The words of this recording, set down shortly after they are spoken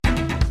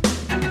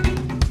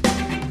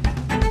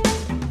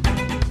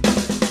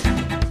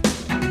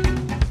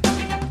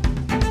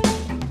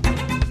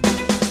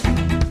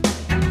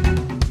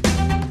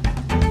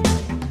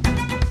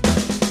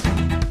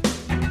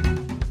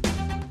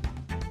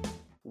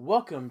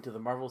Welcome to the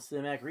Marvel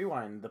Cinematic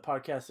Rewind, the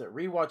podcast that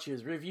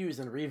rewatches, reviews,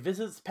 and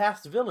revisits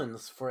past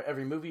villains for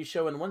every movie,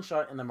 show, and one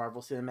shot in the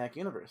Marvel Cinematic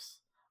Universe.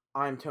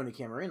 I'm Tony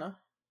Camarina.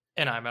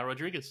 And I'm Matt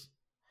Rodriguez.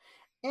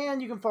 And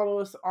you can follow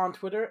us on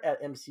Twitter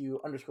at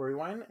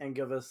MCU_Rewind and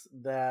give us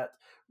that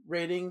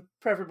rating,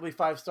 preferably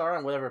 5-star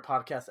on whatever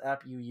podcast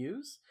app you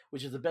use,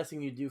 which is the best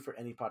thing you do for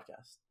any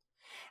podcast.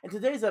 And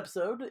today's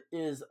episode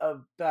is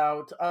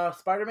about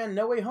Spider-Man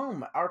No Way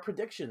Home, our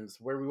predictions,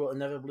 where we will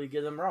inevitably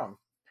get them wrong.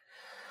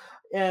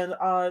 And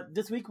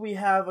this week we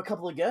have a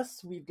couple of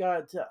guests. We've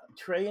got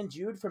Trey and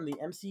Jude from the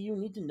MCU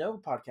Need to Know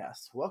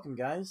podcast. Welcome,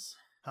 guys.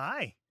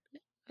 Hi.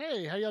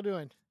 Hey, how y'all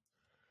doing?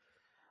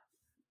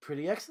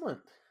 Pretty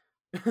excellent.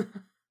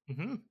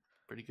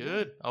 Pretty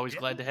good. Always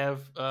glad to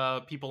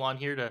have people on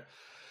here to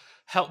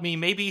help me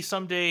maybe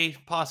someday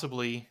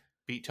possibly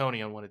beat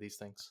Tony on one of these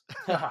things.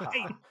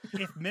 Hey,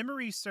 if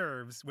memory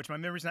serves, which my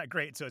memory's not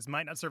great, so it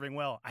might not serving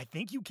well, I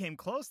think you came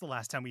close the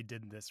last time we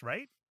did this,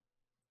 right?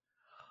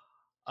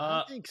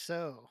 I think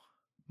so.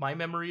 My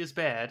memory is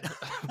bad,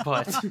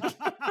 but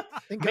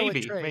Then go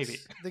maybe.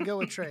 Then go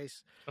with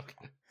Trace.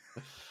 Okay.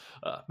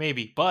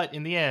 Maybe, but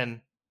in the end,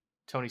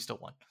 Tony still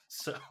won.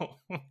 So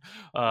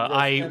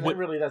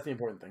that's the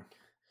important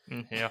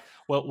thing. Yeah.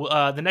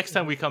 Well, the next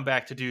time we come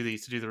back to do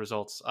the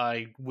results,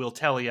 I will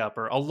tally up,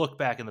 or I'll look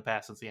back in the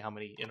past and see how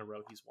many in a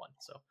row he's won.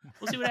 So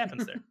we'll see what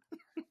happens there.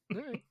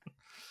 All right.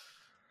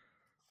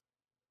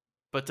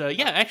 But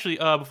actually,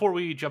 before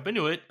we jump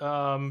into it,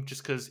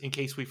 just because in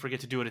case we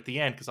forget to do it at the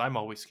end, because I'm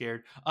always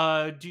scared,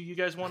 do you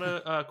guys want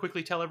to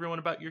quickly tell everyone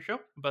about your show,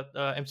 about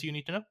MCU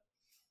Need to Know?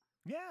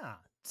 Yeah.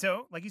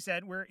 So, like you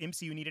said, we're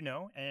MCU Need to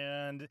Know,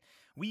 and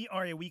we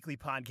are a weekly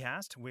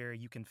podcast where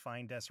you can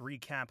find us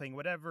recapping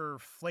whatever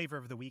flavor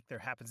of the week there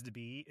happens to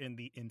be in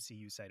the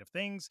MCU side of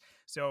things.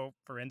 So,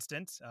 for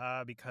instance,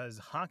 because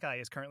Hawkeye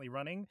is currently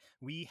running,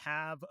 we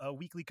have a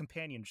weekly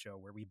companion show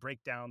where we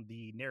break down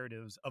the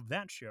narratives of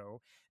that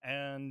show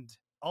and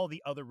all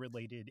the other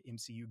related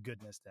MCU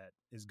goodness that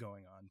is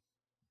going on.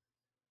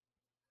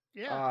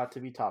 Yeah. To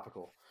be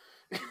topical.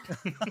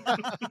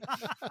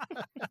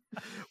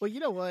 Well, you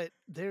know what?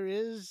 There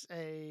is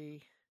I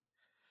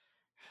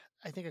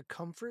think a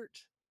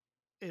comfort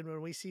in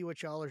when we see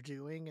what y'all are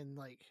doing and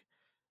like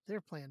they're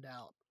planned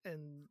out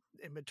and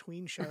in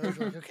between shows.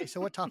 We're like, okay,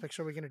 so what topics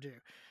are we going to do?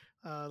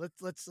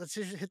 Let's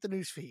just hit the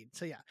news feed.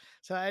 So yeah,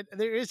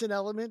 there is an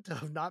element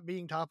of not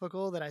being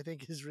topical that I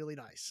think is really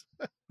nice.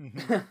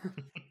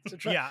 So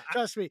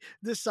trust me,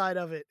 this side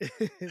of it,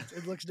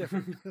 it looks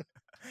different.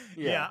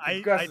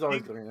 Grass is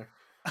always greener.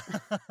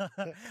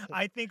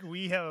 I think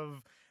we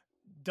have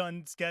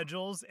done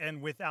schedules,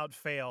 and without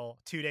fail,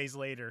 2 days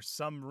later,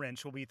 some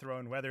wrench will be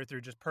thrown, whether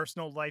through just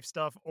personal life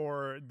stuff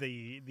or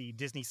the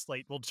Disney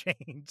slate will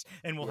change,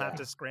 and we'll have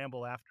to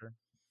scramble after.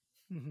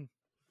 Mm-hmm.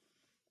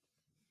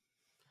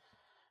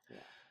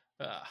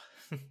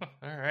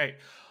 All right.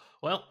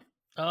 Well,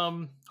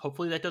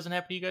 hopefully that doesn't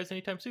happen to you guys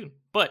anytime soon.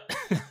 But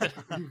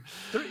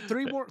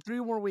three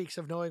more weeks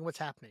of knowing what's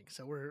happening,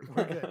 so we're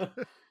good.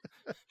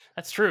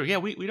 That's true. Yeah,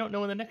 we don't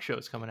know when the next show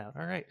is coming out.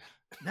 All right.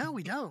 No,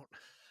 we don't.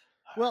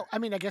 Well, I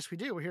mean, I guess we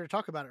do. We're here to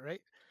talk about it,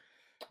 right?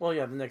 Well,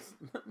 yeah, the next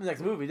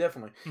movie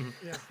definitely.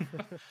 Yeah.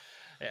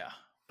 Yeah,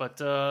 but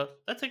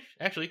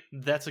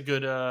that's a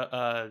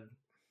good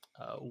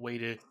way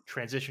to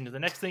transition to the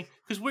next thing,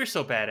 because we're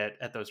so bad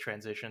at those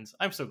transitions.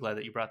 I'm so glad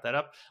that you brought that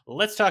up.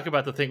 Let's talk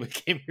about the thing we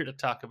came here to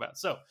talk about.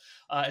 So,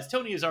 as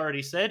Tony has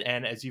already said,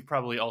 and as you've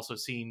probably also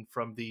seen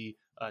from the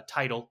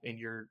title in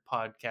your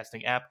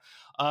podcasting app,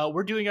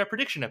 we're doing our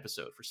prediction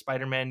episode for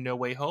Spider-Man No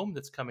Way Home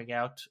that's coming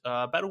out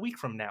about a week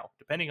from now,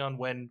 depending on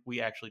when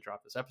we actually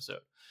drop this episode.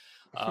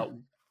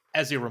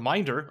 As a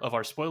reminder of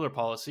our spoiler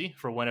policy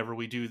for whenever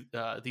we do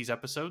these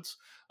episodes,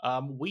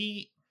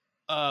 we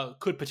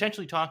could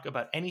potentially talk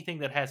about anything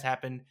that has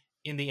happened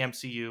in the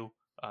MCU,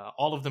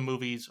 all of the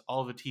movies,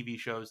 all of the TV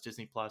shows,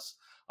 Disney Plus,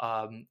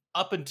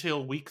 up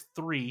until week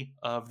 3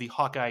 of the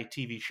Hawkeye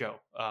TV show,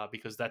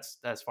 because that's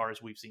as far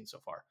as we've seen so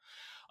far.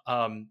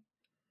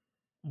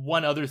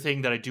 One other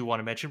thing that I do want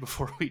to mention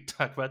before we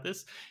talk about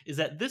this is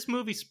that this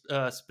movie,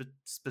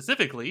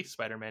 specifically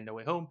Spider-Man No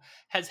Way Home,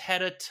 has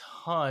had a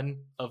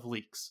ton of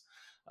leaks.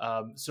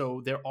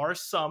 So there are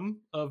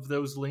some of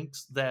those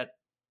links that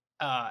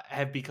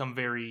have become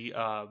very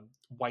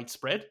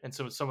widespread, and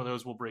so some of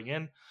those we'll bring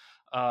in.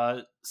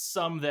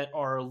 Some that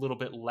are a little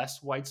bit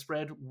less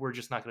widespread, we're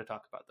just not going to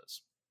talk about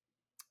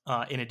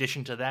those. In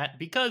addition to that,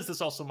 because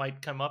this also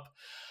might come up,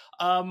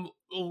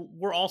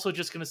 we're also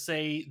just going to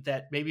say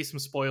that maybe some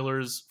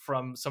spoilers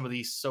from some of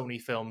these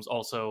Sony films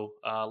also,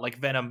 like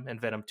Venom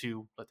and Venom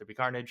 2, Let There Be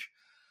Carnage.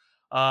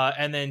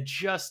 And then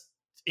just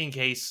in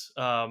case,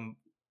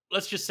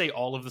 let's just say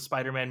all of the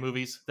Spider-Man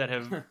movies that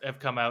have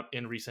come out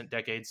in recent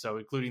decades. So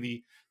including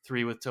the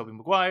 3 with Tobey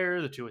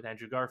Maguire, the 2 with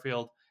Andrew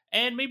Garfield,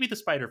 and maybe the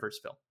Spider-Verse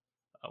film.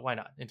 Why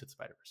not? Into the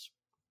Spider-Verse.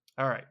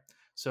 All right.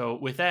 So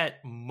with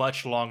that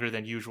much longer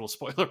than usual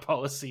spoiler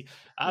policy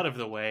out of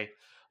the way,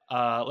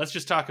 let's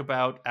just talk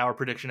about our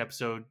prediction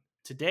episode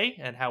today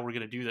and how we're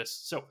going to do this.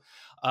 So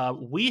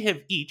we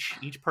have each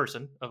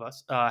person of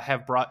us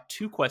have brought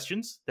 2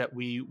 questions that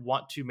we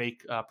want to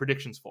make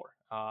predictions for.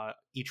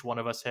 Each one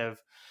of us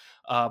have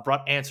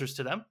brought answers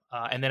to them.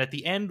 And then at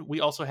the end, we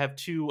also have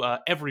 2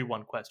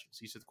 everyone questions.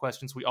 These are the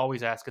questions we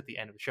always ask at the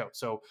end of the show.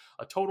 So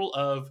a total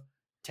of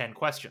 10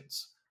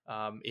 questions.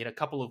 In a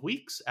couple of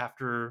weeks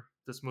after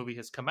this movie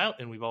has come out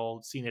and we've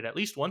all seen it at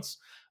least once,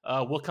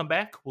 we'll come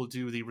back, we'll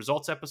do the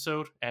results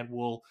episode, and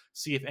we'll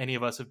see if any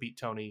of us have beat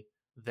Tony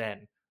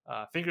then.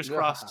 Fingers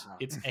crossed,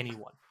 it's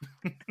anyone.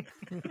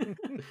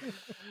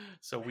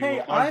 So we Hey,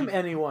 will argue... I'm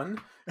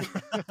anyone.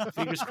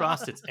 Fingers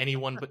crossed, it's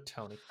anyone but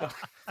Tony. Oh,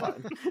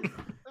 fine.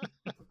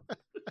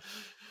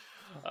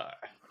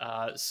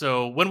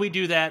 So when we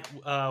do that,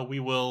 we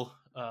will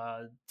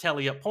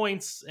tally up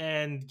points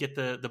and get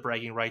the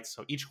bragging rights.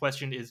 So each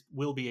question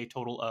will be a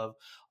total of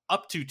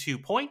up to 2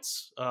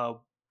 points,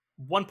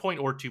 1 point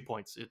or 2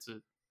 points. It's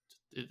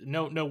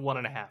no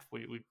 1.5.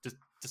 We just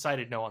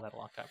decided no on that a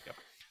long time ago.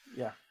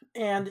 Yeah,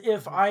 and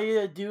if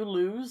I do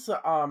lose,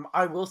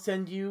 I will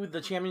send you the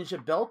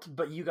championship belt,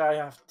 but you guys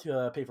have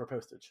to pay for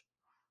postage.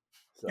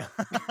 So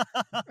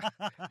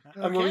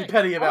I'm gonna be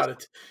petty about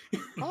it.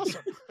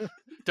 Awesome.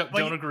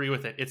 Don't agree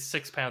with it. It's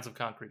 6 pounds of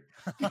concrete.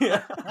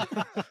 Yeah.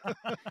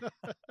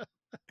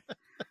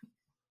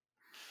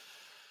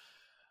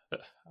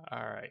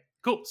 All right,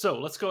 cool. So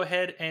let's go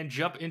ahead and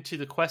jump into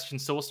the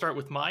questions. So we'll start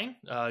with mine,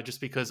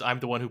 just because I'm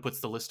the one who puts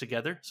the list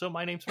together. So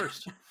my name's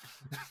first.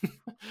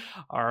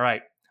 All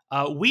right.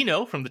 We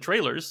know from the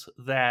trailers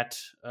that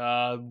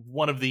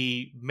one of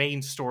the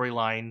main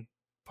storyline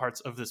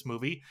parts of this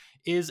movie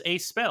is a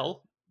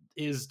spell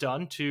is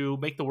done to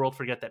make the world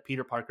forget that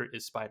Peter Parker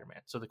is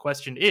Spider-Man. So the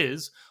question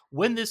is,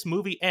 when this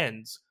movie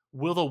ends,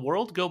 will the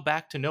world go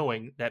back to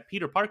knowing that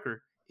Peter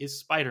Parker is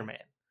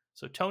Spider-Man?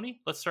 So Tony,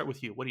 let's start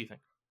with you. What do you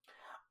think?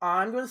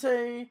 I'm going to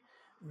say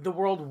the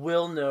world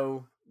will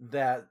know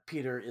that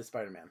Peter is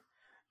Spider-Man.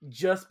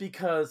 Just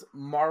because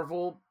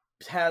Marvel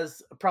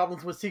has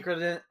problems with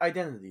secret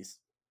identities.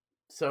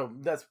 So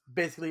that's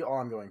basically all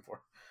I'm going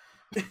for.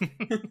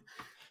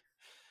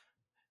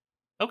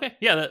 Okay,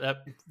 yeah,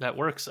 that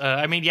works.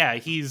 I mean, yeah,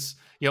 he's,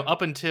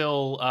 up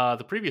until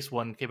the previous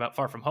one came out,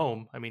 Far From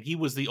Home, I mean, he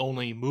was the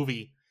only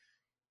movie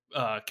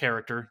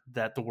character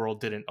that the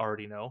world didn't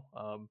already know.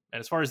 And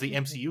as far as the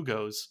MCU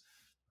goes,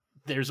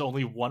 there's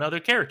only one other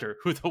character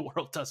who the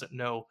world doesn't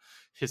know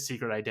his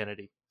secret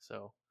identity.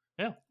 So,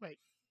 yeah. Wait.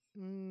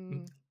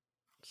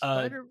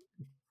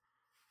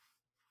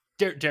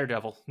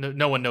 Daredevil.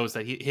 No one knows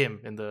that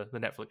him in the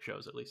Netflix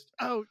shows, at least.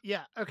 Oh,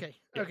 yeah. Okay.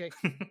 Yeah. Okay.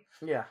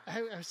 Yeah.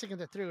 I was thinking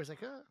that through. I was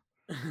like, oh.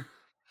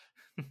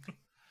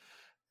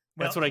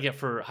 That's what I get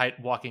for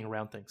walking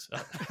around things.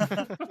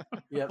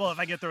 Yep. Well, if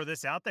I could throw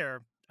this out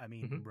there, I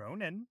mean,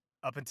 Ronan,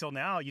 up until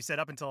now, you said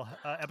up until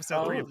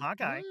episode 3 of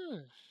Hawkeye.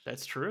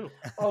 That's true.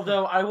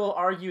 Although I will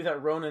argue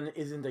that Ronan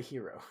isn't a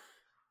hero.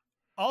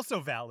 Also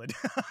valid.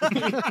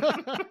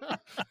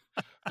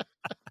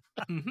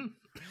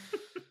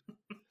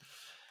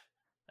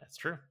 That's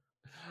true.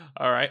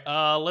 All right,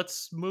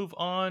 let's move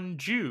on.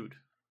 Jude,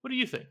 what do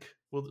you think?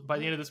 By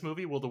the end of this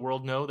movie, will the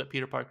world know that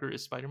Peter Parker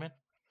is Spider-Man?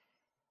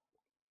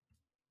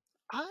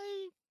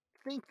 I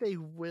think they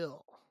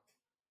will.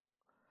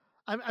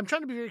 I'm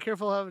trying to be very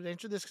careful how to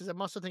answer this because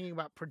I'm also thinking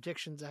about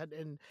predictions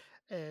and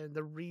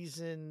the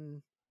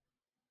reason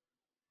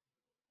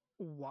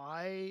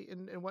why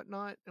and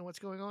whatnot and what's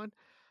going on.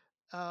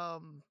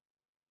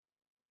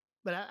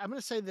 But I'm going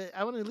to say that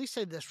I want to at least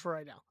say this for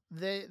right now.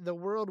 The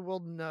world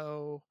will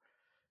know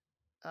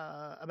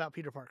about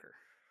Peter Parker.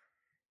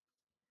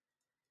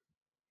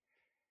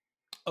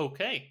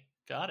 Okay,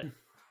 got it.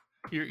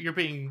 You're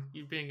being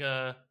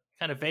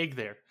kind of vague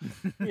there.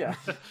 Yeah.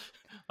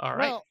 All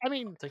right. Well, I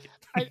mean, Take it.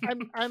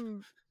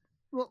 I'm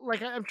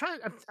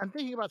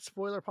thinking about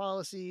spoiler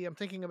policy. I'm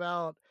thinking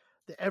about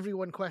the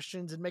everyone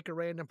questions and make a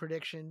random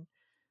prediction.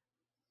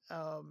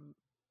 I'm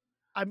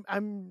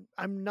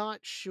not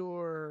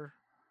sure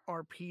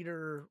our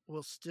Peter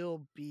will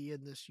still be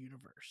in this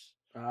universe.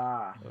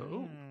 Ah.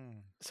 Oh.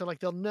 So like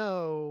they'll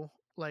know,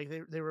 like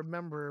they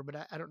remember,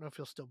 but I don't know if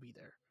he'll still be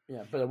there.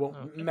 Yeah, but it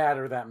won't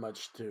matter that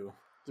much too.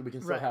 So we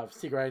can still Right. have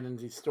secret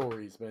identity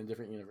stories, but in a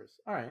different universe.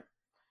 All right.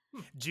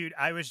 Jude,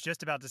 I was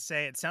just about to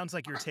say, it sounds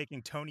like you're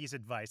taking Tony's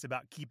advice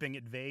about keeping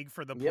it vague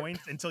for the Yep.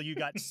 points until you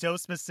got so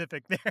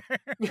specific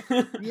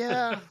there.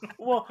 Yeah.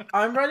 Well,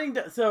 I'm writing.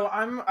 So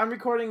I'm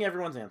recording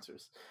everyone's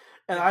answers,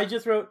 and I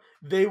just wrote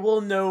they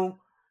will know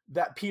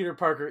that Peter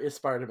Parker is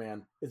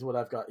Spider-Man is what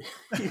I've got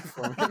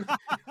for me.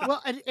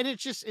 Well, and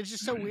it's just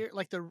so weird.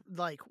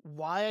 Like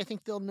why I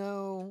think they'll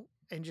know,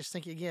 and just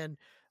think again,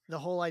 the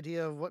whole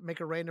idea of what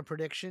make a random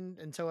prediction.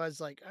 And so I was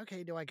like,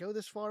 okay, do I go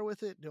this far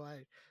with it? Do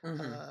I?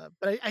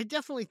 But I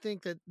definitely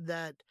think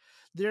that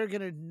they're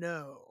gonna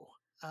know.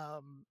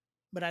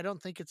 But I don't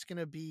think it's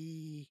gonna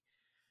be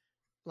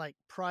like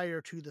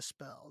prior to the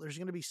spell. There's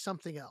gonna be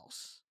something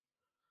else,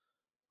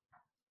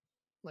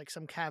 like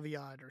some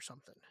caveat or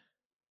something.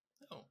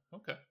 Oh,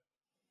 okay.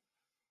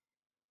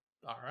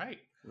 All right.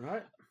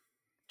 Right.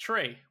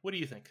 Trey, what do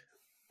you think?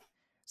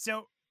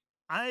 So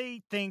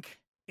I think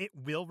it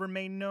will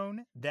remain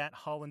known that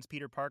Holland's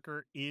Peter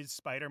Parker is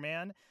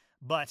Spider-Man,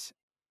 but,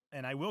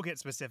 and I will get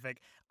specific,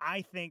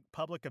 I think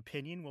public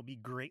opinion will be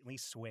greatly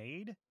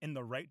swayed in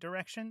the right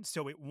direction,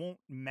 so it won't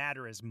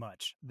matter as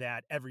much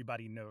that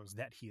everybody knows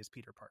that he is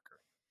Peter Parker.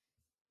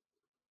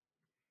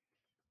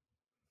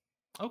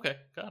 Okay,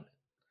 got it.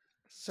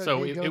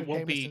 So it Jonah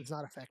won't be. Jameson's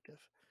not effective.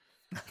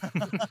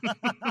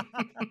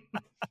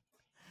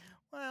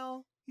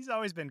 Well, he's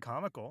always been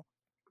comical.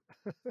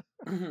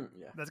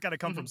 Yeah. That's got to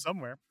come from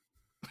somewhere.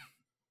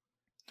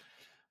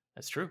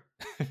 That's true.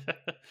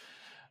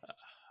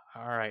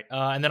 All right.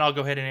 And then I'll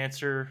go ahead and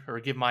answer or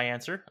give my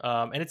answer.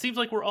 And it seems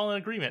like we're all in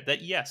agreement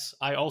that, yes,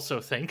 I also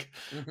think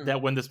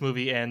that when this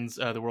movie ends,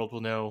 the world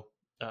will know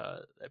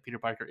that Peter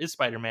Parker is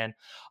Spider-Man.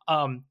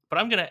 But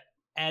I'm going to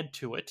add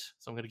to it.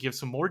 So I'm going to give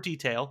some more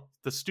detail,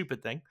 the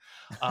stupid thing.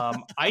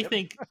 I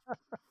think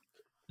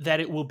that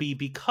it will be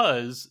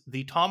because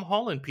the Tom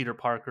Holland Peter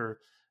Parker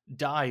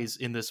dies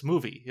in this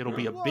movie. It'll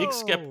be a big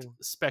Whoa.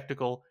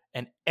 spectacle,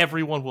 and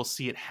everyone will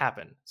see it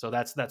happen. So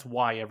that's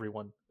why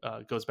everyone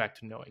goes back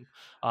to knowing.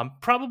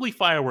 Probably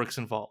fireworks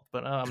involved,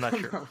 but I'm not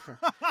sure.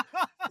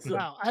 So-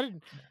 Wow, I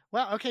didn't.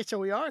 Wow, okay, so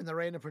we are in the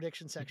random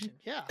prediction section.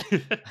 Yeah.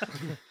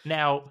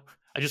 Now,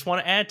 I just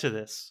want to add to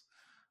this.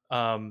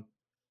 Yeah,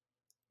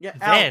 Then-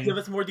 Al, give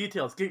us more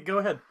details. Go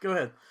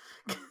ahead.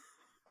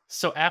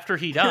 So after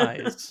he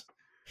dies,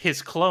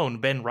 his clone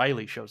Ben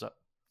Reilly shows up.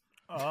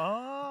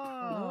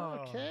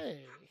 Oh.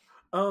 Okay.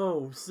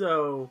 Oh,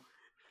 so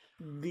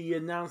the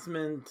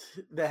announcement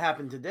that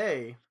happened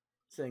today,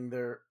 saying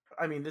this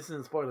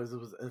isn't spoilers. It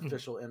was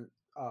official and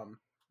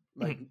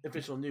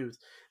official news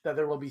that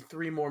there will be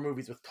 3 more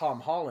movies with Tom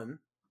Holland.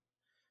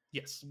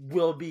 Yes.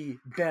 Will be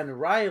Ben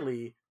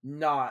Reilly,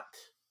 not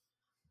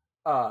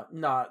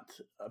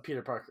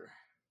Peter Parker.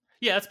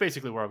 Yeah, that's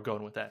basically where I'm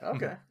going with that.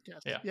 Okay.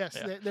 Yes. Yeah, Yes.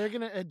 yeah. They're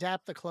going to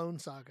adapt the Clone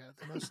Saga,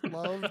 the most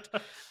loved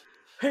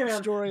Hey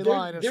man,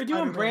 storyline of they're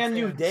doing Spider-Man Brand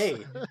New fans.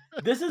 Day.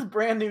 This is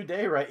Brand New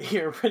Day right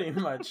here, pretty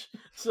much.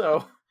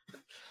 So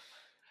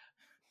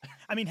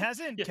I mean,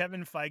 hasn't Yeah.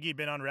 Kevin Feige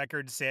been on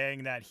record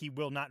saying that he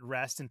will not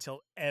rest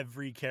until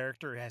every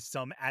character has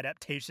some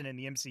adaptation in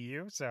the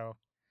MCU? So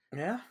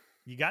yeah,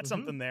 you got Mhm.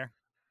 something there.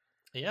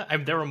 Yeah, I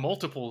mean, there are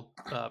multiple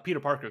Peter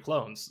Parker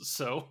clones,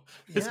 so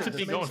this Yeah, could be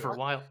this going makes for a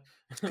while.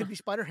 Could be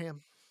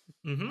Spider-Ham.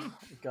 Hmm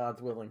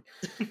God's willing.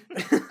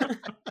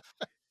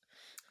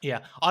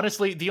 Yeah,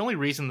 honestly, the only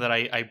reason that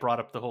I brought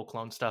up the whole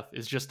clone stuff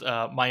is just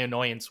my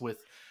annoyance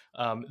with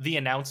the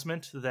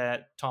announcement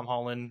that Tom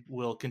Holland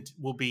will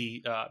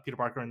be Peter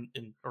Parker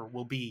or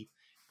will be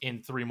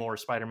in 3 more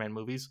Spider-Man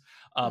movies.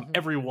 Mhm.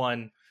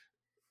 Everyone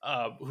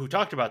who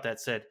talked about that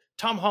said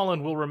Tom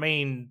Holland will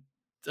remain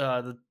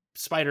the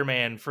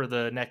Spider-Man for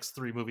the next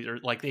 3 movies, or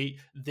like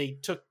they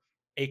took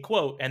a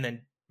quote and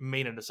then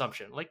made an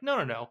assumption. Like, no,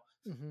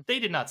 Mhm. they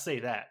did not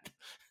say that.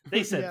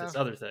 They said Yeah. this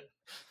other thing.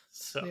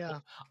 So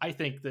Yeah. I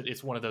think that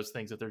it's one of those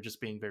things that they're just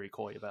being very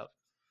coy about.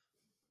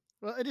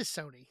 Well, it is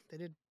Sony. They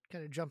did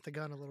kind of jump the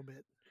gun a little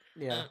bit.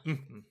 Yeah,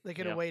 Mhm. They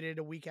could have Yeah. waited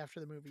a week after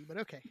the movie, but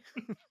okay.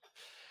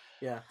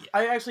 yeah.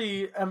 I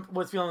actually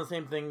was feeling the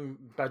same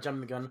thing about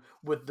jumping the gun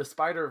with the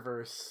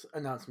Spider-Verse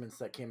announcements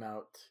that came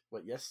out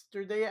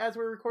yesterday as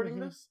we're recording Mhm.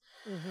 this.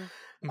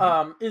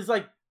 Mhm. Is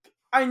like,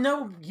 I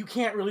know you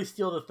can't really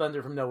steal the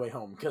thunder from No Way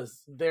Home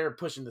because they're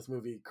pushing this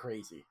movie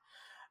crazy.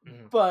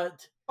 Mhm.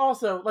 But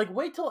also, like,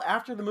 wait till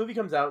after the movie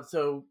comes out,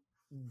 so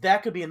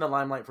that could be in the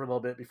limelight for a little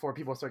bit before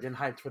people start getting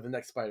hyped for the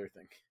next Spider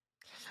thing.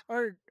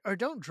 Or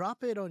don't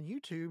drop it on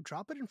YouTube.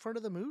 Drop it in front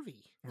of the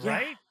movie. Yeah.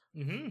 Right?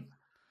 Mhm.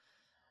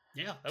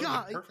 Yeah, that would be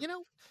God, perfect. you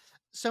know,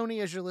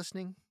 Sony, as you're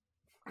listening,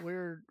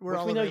 we're Which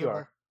all we know available. you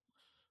are.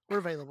 We're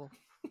available.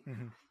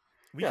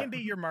 We Yeah. can be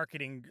your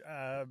marketing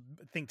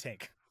think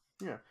tank.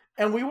 Yeah,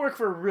 and we work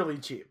for really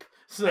cheap.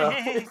 So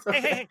Hey, it's okay.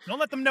 hey, don't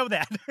let them know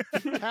that.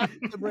 Tap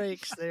the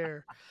brakes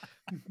there.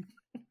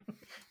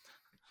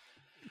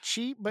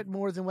 Cheap, but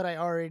more than what I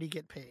already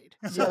get paid.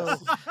 So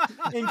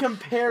Yes. In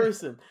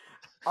comparison,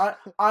 I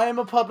am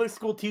a public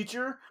school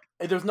teacher.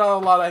 And there's not a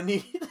lot I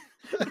need.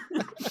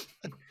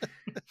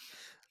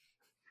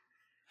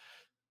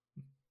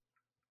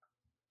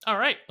 All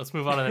right, let's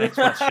move on to the next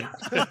question.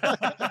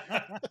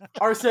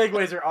 Our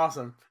segues are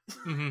awesome.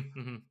 Mhm,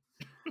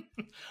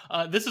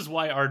 mhm. This is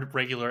why our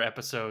regular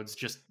episodes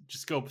just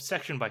go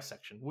section by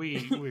section.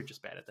 We're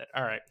just bad at that.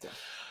 All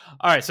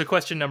right. So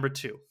question number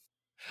 2.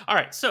 All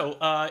right.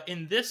 So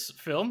in this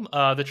film,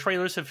 the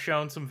trailers have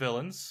shown some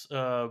villains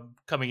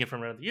coming in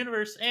from around the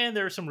universe, and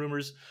there are some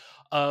rumors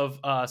of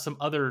some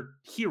other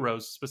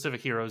heroes,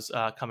 specific heroes,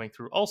 coming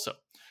through also.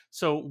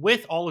 So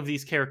with all of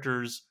these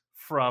characters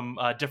from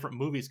different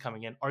movies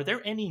coming in, are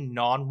there any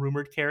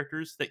non-rumored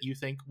characters that you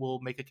think will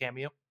make a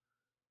cameo?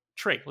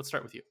 Trey, let's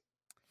start with you.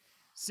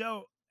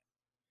 So,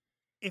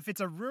 if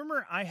it's a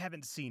rumor, I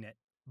haven't seen it.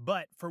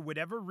 But for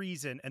whatever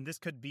reason, and this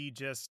could be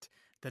just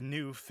the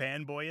new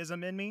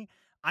fanboyism in me,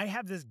 I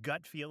have this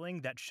gut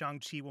feeling that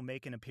Shang-Chi will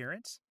make an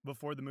appearance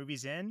before the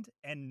movie's end,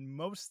 and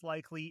most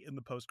likely in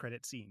the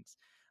post-credit scenes.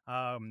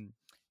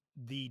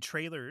 the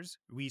trailers,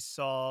 we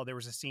saw there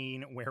was a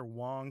scene where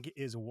Wong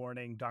is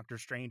warning Doctor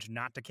Strange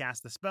not to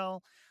cast the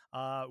spell.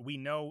 We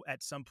know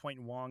at some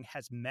point Wong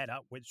has met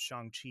up with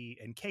Shang-Chi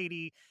and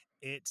Katie.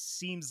 It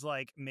seems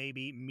like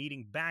maybe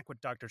meeting back with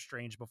Doctor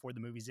Strange before the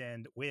movie's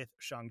end with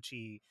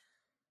Shang-Chi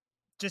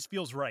just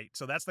feels right.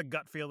 So that's the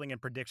gut feeling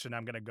and prediction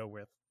I'm going to go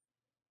with.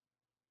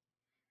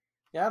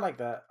 Yeah, I like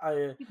that.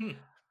 Mhm.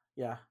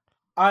 Yeah,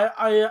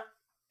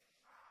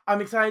 I'm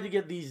excited to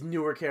get these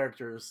newer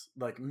characters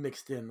like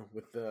mixed in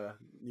with the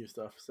new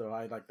stuff. So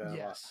I like that a lot.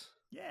 Yes.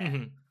 Yeah.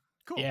 Mhm.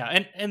 Cool.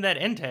 Yeah, and that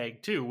end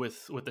tag too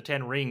with the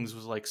 10 rings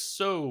was like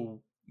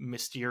so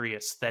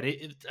mysterious that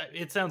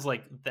it sounds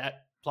like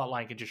that plot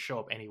line could just show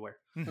up anywhere.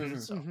 Mhm.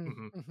 So,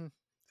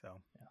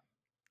 So Yeah.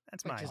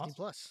 that's Like mine. Disney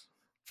Plus.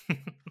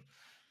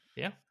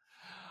 yeah.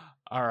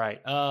 All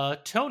right.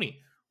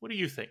 Tony, what do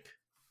you think?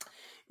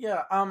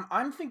 Yeah,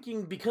 I'm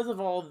thinking because of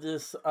all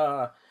this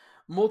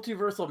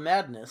multiversal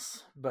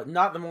madness, but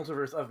not the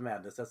multiverse of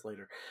madness. That's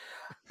later.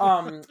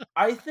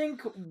 I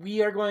think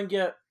we are going to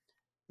get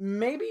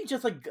maybe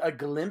just like a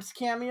glimpse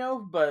cameo,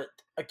 but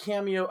a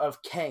cameo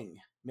of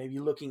Kang, maybe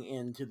looking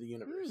into the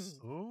universe.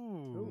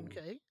 Ooh.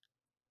 Okay.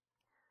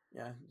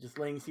 Yeah, just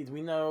laying seeds.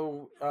 We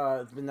know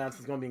it's been announced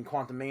he's going to be in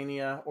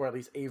Quantumania, or at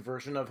least a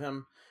version of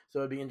him. So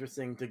it'd be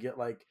interesting to get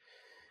like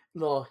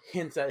little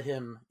hints at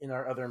him in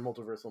our other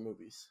multiversal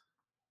movies.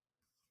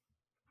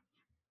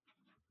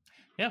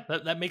 Yeah,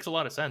 that makes a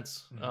lot of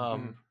sense.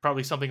 Mhm.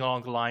 Probably something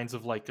along the lines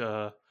of like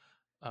what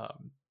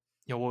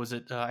was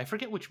it? I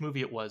forget which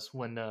movie it was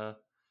when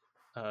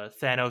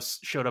Thanos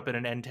showed up in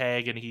an end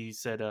tag and he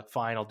said,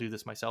 "Fine, I'll do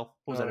this myself."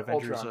 What was that?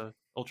 Avengers? Ultron.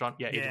 Ultron.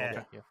 Yeah, Age of Yeah.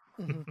 Ultron.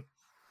 Yeah. Mhm.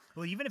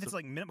 Well, even if it's So-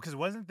 like minimal, because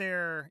wasn't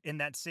there in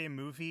that same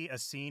movie a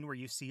scene where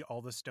you see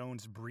all the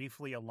stones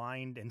briefly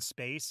aligned in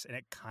space and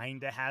it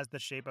kind of has the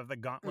shape of the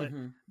gauntlet?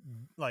 Mhm.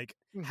 Like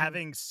Mhm.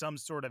 having some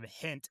sort of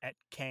hint at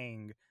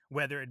Kang,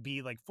 whether it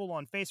be like full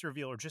on face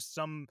reveal or just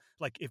some,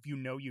 like, if you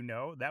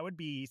know, that would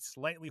be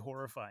slightly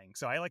horrifying.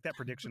 So I like that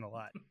prediction a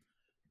lot.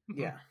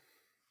 Yeah.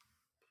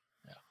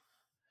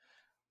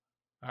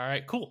 All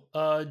right, cool.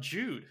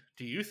 Jude,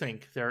 do you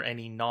think there are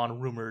any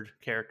non-rumored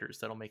characters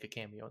that'll make a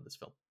cameo in this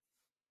film?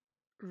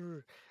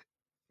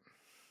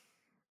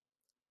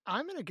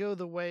 I'm going to go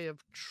the way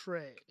of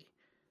Trey.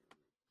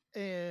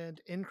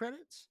 And end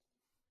credits?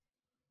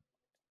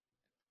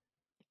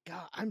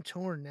 God, I'm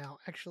torn now,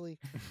 actually.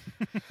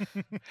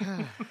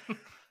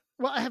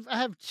 Well, I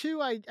have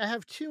two. I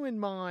have two in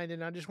mind,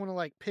 and I just want to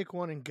like pick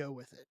one and go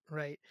with it,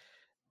 right?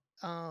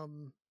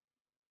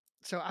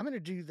 So I'm gonna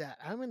do that.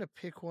 I'm gonna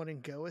pick one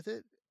and go with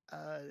it.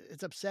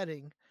 It's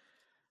upsetting.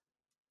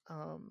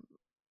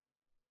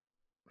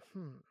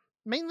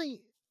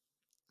 Mainly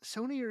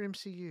Sony or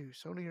MCU,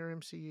 Sony or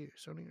MCU,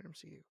 Sony or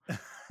MCU.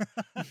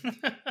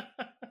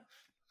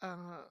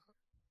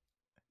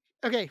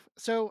 Okay,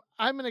 so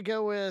I'm gonna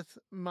go with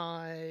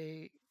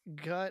my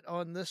gut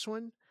on this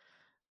one,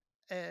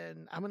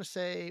 and I'm gonna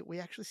say we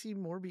actually see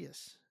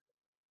Morbius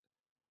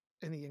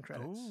in the end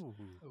credits. Ooh.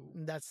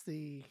 And that's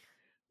the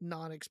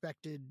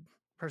non-expected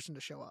person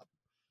to show up.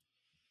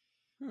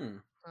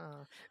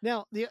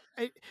 Now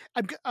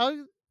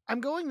I'm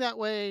going that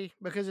way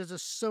because it's a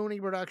Sony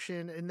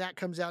production, and that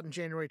comes out in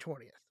January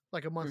 20th,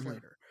 like a month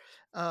later.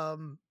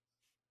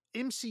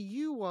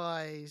 MCU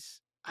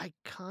wise, I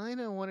kind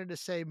of wanted to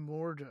say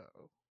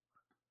Mordo.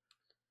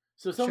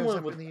 So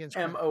someone with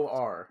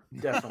MOR,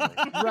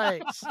 definitely.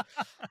 Right.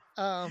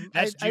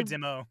 That's Jude's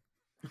MO.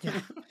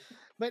 Yeah.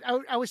 But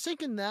I was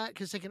thinking that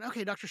because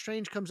okay, Doctor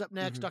Strange comes up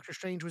next. Doctor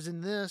Strange was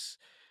in this.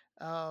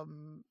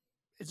 And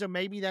so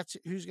maybe that's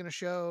who's going to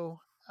show.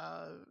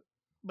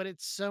 But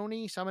it's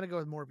Sony, so I'm going to go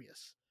with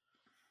Morbius.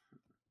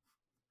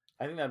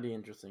 I think that'd be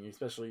interesting,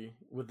 especially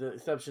with the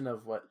exception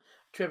of what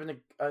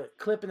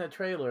clip in a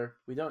trailer.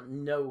 We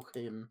don't know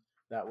him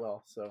that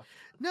well, so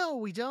no,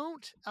 we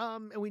don't.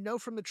 And we know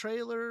from the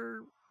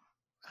trailer,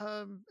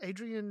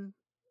 Adrian,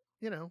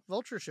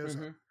 Vulture shows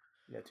up.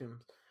 Yeah,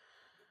 Tooms.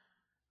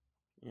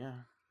 Yeah.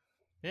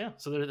 Yeah,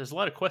 so there's a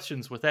lot of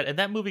questions with that, and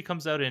that movie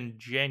comes out in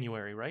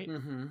January, right?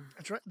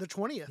 That's right, the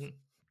 20th.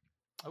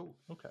 Oh,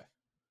 okay.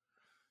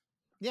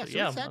 Yeah,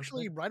 so it's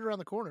actually right around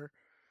the corner.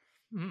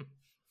 All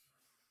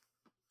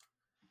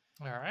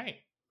right.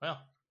 Well,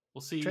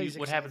 we'll see Trey's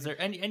what excited. happens there,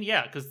 and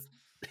yeah, because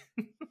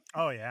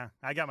Oh yeah,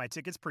 I got my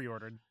tickets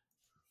pre-ordered.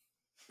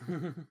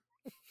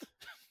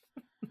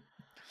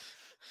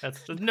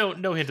 that's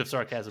no hint of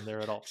sarcasm there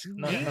at all.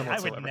 None I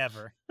whatsoever. would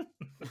never.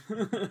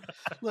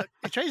 Look,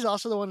 Trey's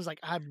also the one who's like,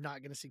 I'm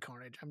not going to see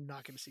Carnage. I'm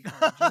not going to see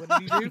Carnage. What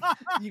did you do?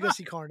 You go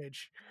see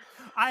Carnage.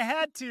 I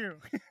had to.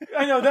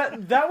 I know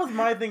that was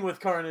my thing with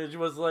Carnage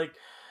was like,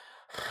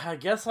 I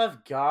guess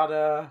I've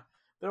gotta.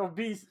 There'll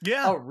be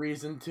a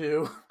reason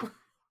to.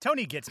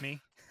 Tony gets me.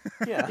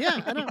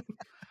 Yeah, I know.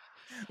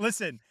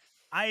 Listen,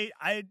 I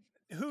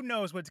who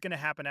knows what's going to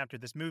happen after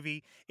this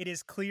movie? It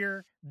is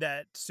clear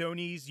that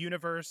Sony's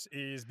universe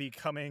is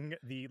becoming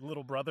the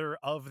little brother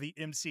of the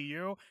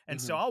MCU,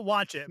 and so I'll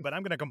watch it, but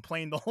I'm going to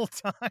complain the whole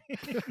time.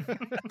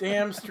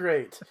 Damn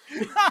straight.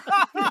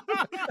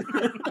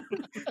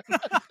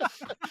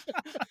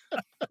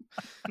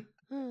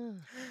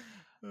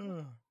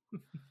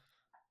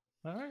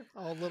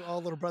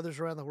 All little brothers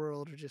around the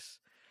world are just.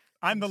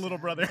 I'm the little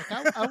sad. brother.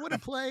 Like, I want to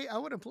play. I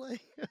want to play.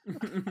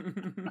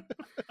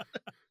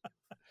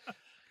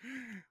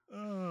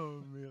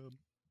 Oh man.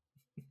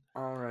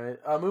 All right.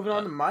 Moving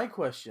on to my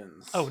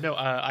questions. Oh no,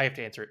 I have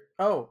to answer it.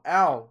 Oh,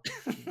 Al.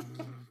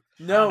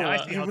 No, now I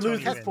see you how lose Tony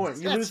this wins.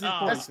 point. You lose these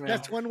points, man.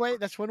 That's one way.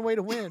 That's one way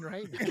to win,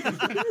 right?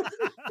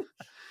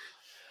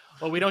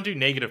 Well, we don't do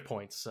negative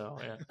points, so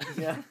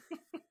yeah.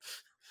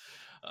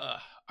 Yeah.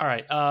 All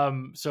right.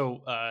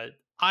 So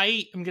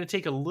I am going to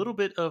take a little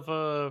bit of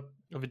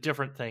a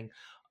different thing.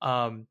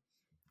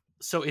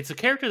 So it's a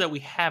character that we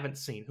haven't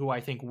seen, who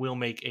I think will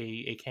make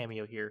a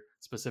cameo here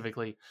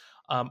specifically.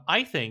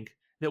 I think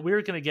that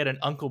we're going to get an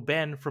Uncle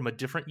Ben from a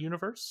different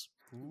universe,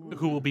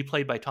 who will be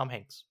played by Tom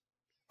Hanks.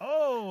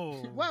 Oh.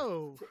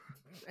 Whoa!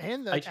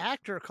 And the I-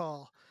 actor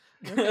call.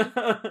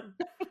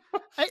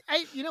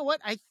 Okay. You know what?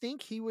 I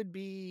think he would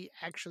be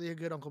actually a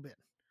good Uncle Ben.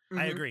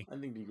 I agree. I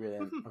think he'd be great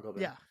at Uncle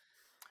Ben. Yeah.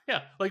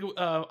 Yeah, like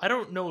I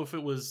don't know if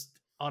it was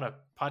on a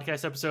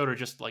podcast episode or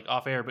just like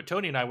off air, but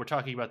Tony and I were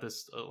talking about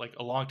this like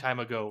a long time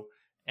ago,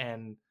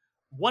 and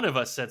one of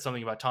us said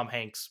something about Tom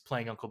Hanks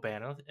playing Uncle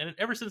Ben, and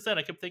ever since then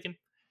I kept thinking,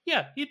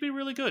 yeah, he'd be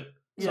really good.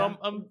 So Yeah.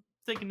 I'm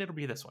thinking it'll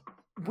be this one.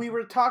 We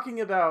were talking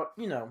about,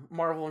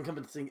 Marvel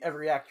encompassing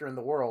every actor in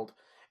the world,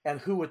 and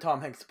who would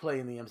Tom Hanks play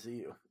in the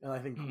MCU? And I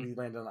think we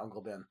landed on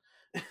Uncle Ben.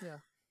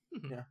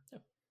 Yeah.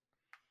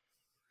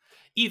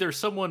 Either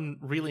someone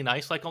really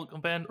nice like Uncle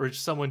Ben, or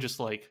someone just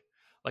like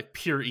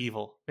pure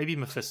evil. Maybe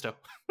Mephisto.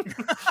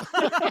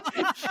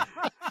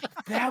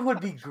 That would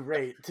be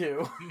great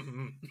too.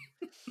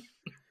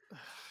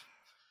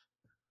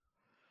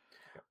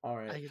 All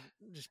right. I can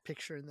just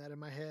picturing that in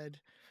my head.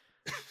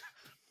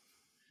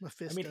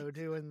 Mephisto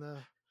doing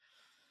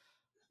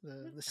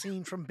the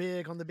scene from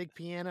Big on the big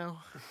piano.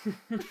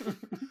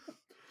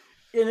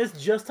 And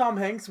it's just Tom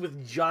Hanks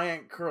with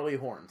giant curly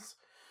horns.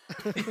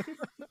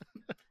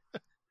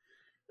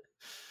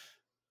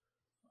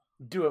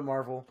 Do it,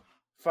 Marvel.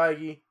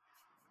 Feige.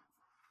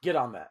 Get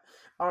on that.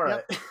 All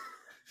right. Yep.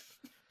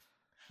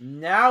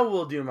 Now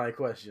we'll do my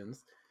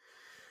questions.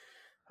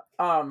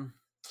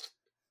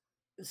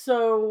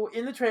 So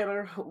in the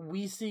trailer,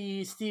 we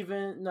see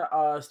Stephen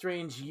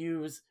Strange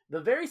use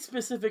the very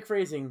specific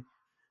phrasing,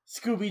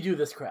 "Scooby-Doo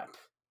this crap."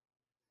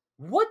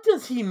 What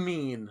does he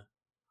mean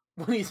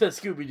when he says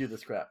 "Scooby-Doo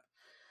this crap"?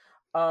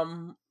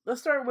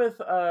 Let's start with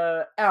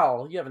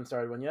Al. You haven't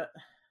started one yet.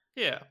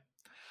 Yeah.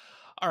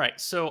 All right.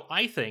 So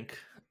I think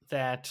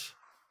that,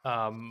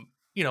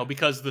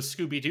 because the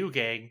Scooby-Doo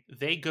gang,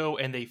 they go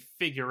and they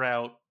figure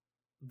out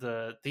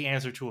the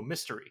answer to a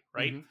mystery,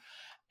 right? Mhm.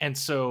 And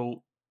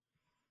so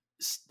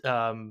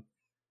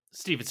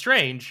Stephen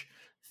Strange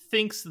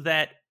thinks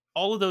that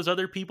all of those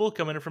other people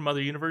coming in from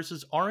other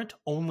universes aren't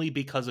only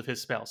because of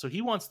his spell. So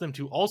he wants them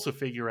to also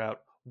figure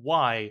out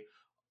why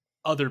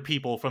other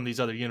people from these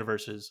other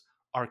universes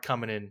are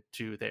coming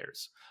into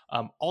theirs.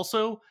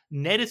 Also,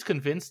 Ned is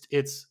convinced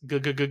it's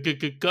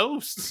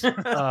ghosts,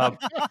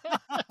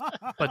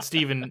 but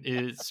Stephen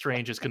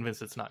Strange is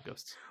convinced it's not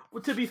ghosts.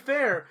 Well, to be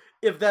fair,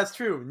 if that's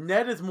true,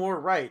 Ned is more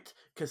right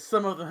because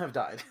some of them have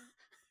died.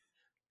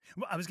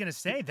 Well, I was going to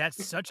say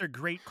that's such a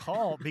great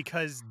call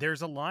because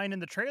there's a line in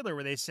the trailer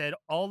where they said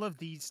all of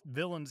these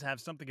villains have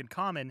something in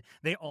common.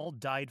 They all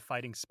died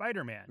fighting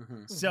Spider-Man.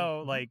 Mhm.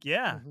 So,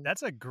 Mhm.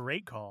 that's a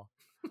great call.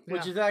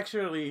 Which Yeah. is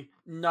actually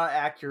not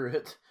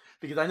accurate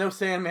because I know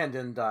Sandman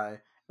didn't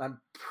die. And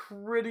I'm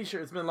pretty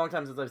sure it's been a long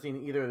time since I've seen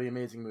either of the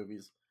Amazing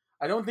movies.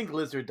 I don't think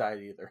Lizard died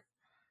either.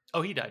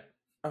 Oh, he died.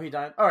 Oh, he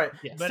died? All right.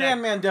 Yeah. But,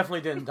 Sandman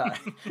definitely didn't die.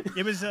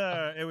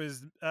 It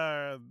was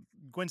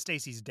Gwen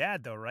Stacy's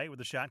dad though, right, with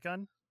the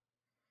shotgun?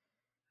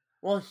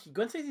 Well,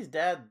 Gwen Stacy's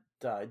dad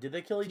died. Did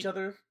they kill each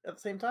other at the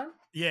same time?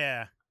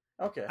 Yeah,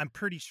 Okay. I'm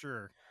pretty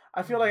sure.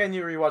 I feel like I need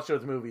to rewatch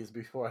those movies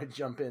before I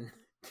jump in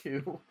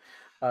to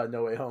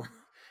No Way Home.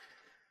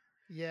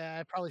 Yeah,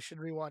 I probably should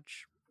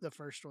rewatch the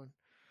first one.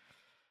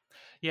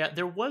 Yeah,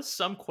 there was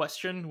some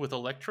question with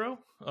Electro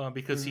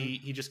because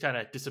he just kind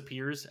of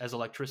disappears as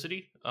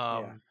electricity.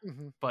 Yeah.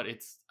 hmm But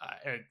it's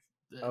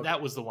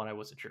that was the one I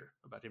wasn't sure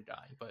about him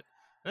dying. But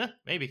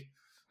maybe.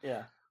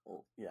 Yeah.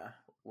 Well, yeah.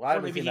 Well, I Or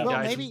haven't maybe seen he that Well,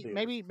 dies one in since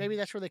maybe theaters.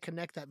 that's where they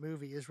connect that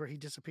movie is where he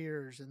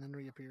disappears and then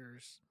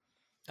reappears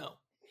Oh,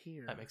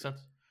 here. that makes sense.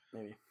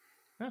 Maybe.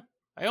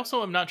 I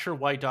also am not sure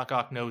why Doc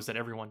Ock knows that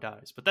everyone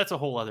dies, but that's a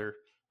whole other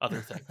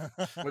thing.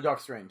 Or Doc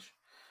Strange.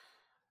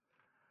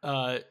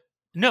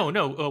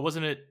 No,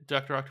 wasn't it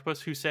Dr.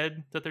 Octopus who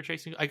said that they're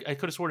chasing? I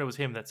could have sworn it was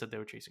him that said they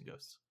were chasing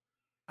ghosts.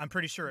 I'm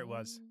pretty sure it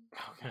was.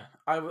 Okay.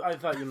 I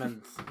thought you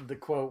meant the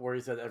quote where he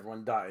said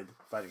everyone died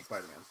fighting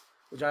Spider-Man,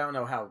 which I don't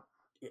know how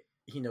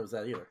he knows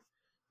that either.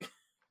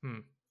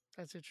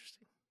 That's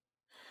interesting.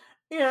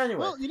 Yeah, anyway.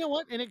 Well, you know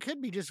what? And it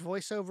could be just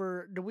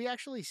voiceover. Do we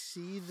actually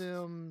see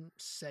them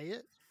say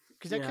it?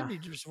 Because that Yeah. could be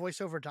just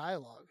voiceover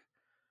dialogue.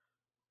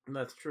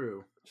 That's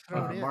true. Just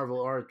thrown in,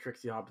 Marvel are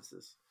tricksy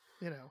hobbitses.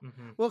 you know.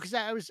 Mm-hmm. Well, because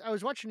I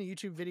was watching a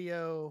YouTube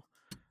video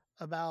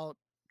about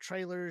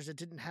trailers that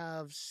didn't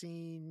have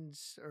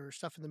scenes or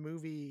stuff in the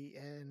movie.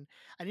 And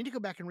I need to go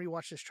back and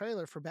rewatch this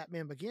trailer for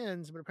Batman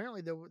Begins. But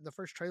apparently, the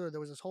first trailer, there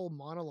was this whole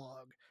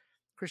monologue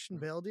Christian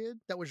Bale did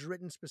that was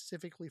written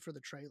specifically for the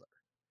trailer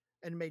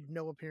and made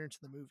no appearance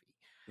in the movie.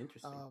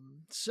 Interesting.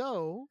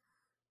 So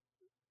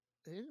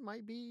it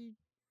might be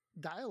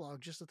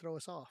dialogue just to throw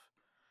us off.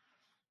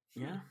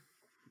 Yeah,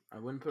 I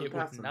wouldn't put it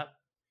past them.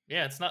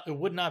 Yeah, it's not. It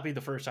would not be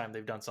the first time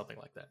they've done something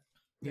like that.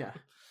 Yeah,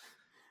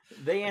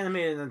 they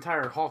animated an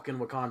entire Hulk in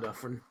Wakanda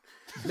for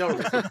no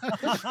reason.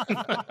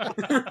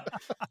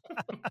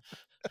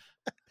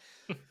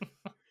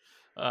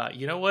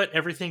 You know what?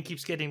 Everything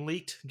keeps getting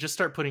leaked. Just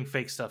start putting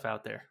fake stuff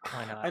out there.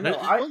 Why not? I know.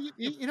 Well,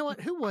 you know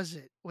what? Who was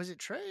it? Was it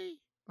Trey?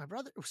 My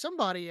brother?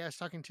 Somebody I was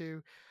talking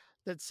to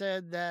that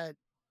said that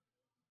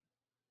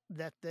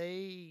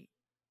they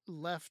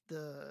left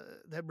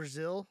the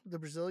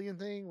Brazilian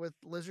thing with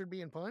Lizard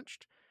being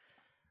punched.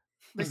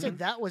 They said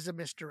that was a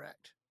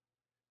misdirect.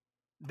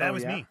 That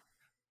was me.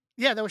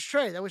 Yeah, that was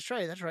Trey.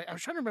 That's right. I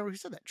was trying to remember who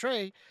said that.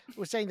 Trey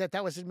was saying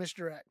that was a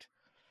misdirect.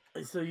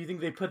 So you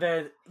think they put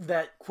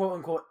that quote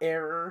unquote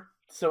error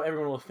so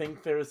everyone will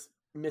think there's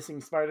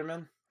missing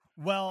Spider-Man?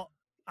 Well,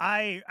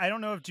 I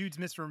don't know if Jude's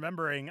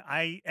misremembering.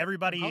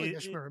 Everybody probably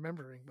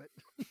misremembering,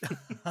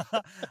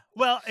 but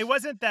well, it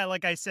wasn't that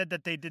like I said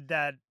that they did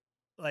that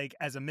like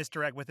as a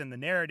misdirect within the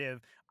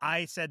narrative.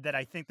 I said that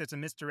I think there's a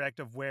misdirect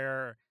of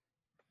where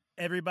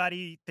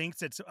everybody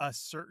thinks it's a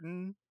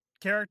certain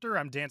character.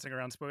 I'm dancing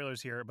around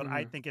spoilers here, but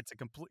I think it's a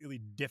completely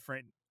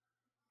different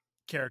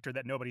character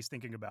that nobody's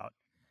thinking about.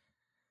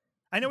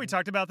 I know we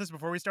talked about this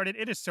before we started.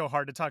 It is so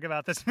hard to talk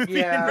about this movie.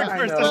 Yeah,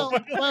 I know.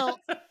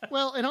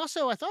 Well, and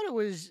also I thought it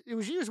was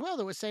you as well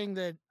that was saying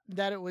that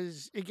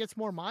it gets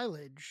more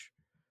mileage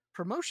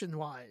promotion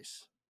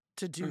wise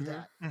to do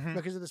that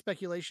because of the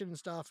speculation and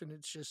stuff, and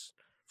it's just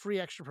free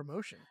extra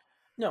promotion.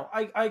 No,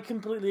 I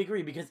completely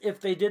agree, because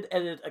if they did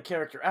edit a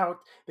character out,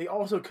 they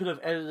also could have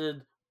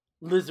edited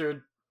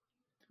Lizard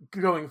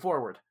going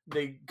forward.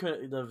 They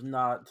could have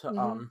not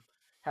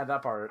had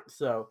that part.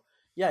 So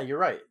yeah, you're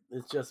right.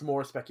 It's just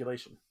more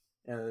speculation,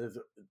 and it is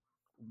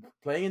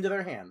playing into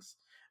their hands.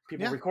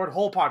 People record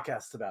whole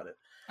podcasts about it.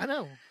 I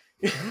know.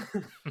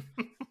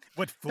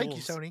 What fools. Thank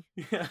you, Sony.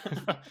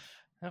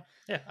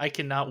 Yeah, I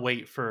cannot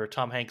wait for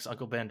Tom Hanks'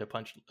 Uncle Ben to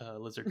punch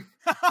Lizard.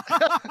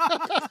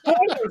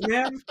 Spoilers,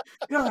 man.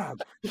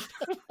 God.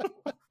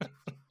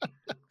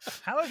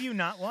 How have you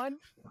not won?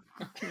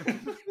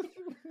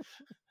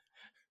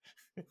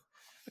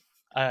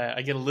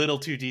 I get a little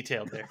too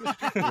detailed there.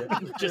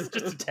 just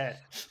a tad.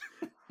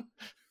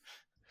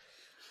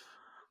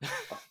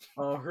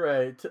 All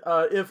right.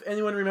 If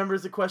anyone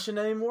remembers the question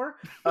anymore,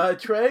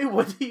 Trey,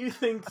 what do you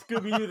think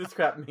Scooby-Doo this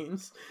crap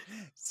means?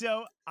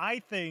 So I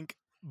think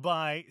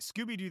by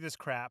Scooby-Doo this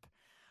crap,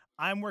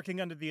 I'm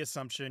working under the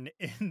assumption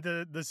in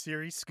the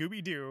series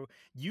Scooby-Doo,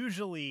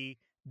 usually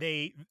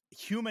they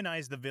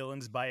humanize the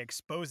villains by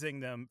exposing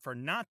them for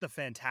not the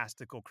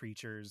fantastical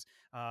creatures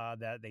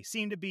that they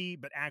seem to be,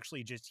 but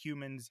actually just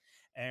humans.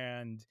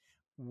 And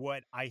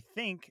what I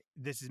think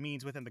this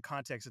means within the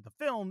context of the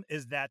film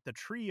is that the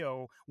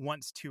trio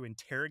wants to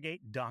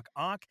interrogate Doc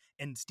Ock,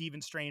 and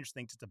Stephen Strange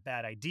thinks it's a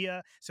bad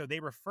idea. So they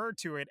refer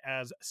to it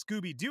as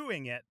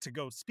Scooby-Dooing it to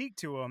go speak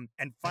to him.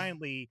 And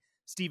finally,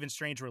 Stephen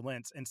Strange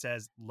relents and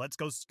says, let's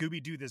go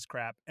Scooby-Doo this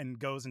crap, and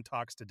goes and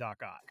talks to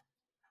Doc Ock.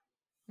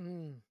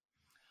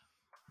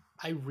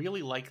 I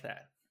really like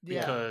that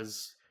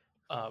because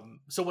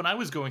so when I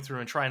was going through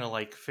and trying to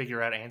like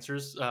figure out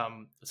answers,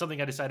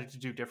 something I decided to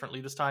do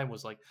differently this time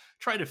was like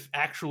try to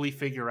actually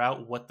figure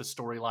out what the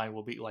storyline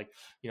will be like.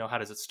 You know, how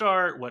does it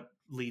start? What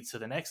leads to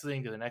the next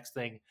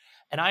thing?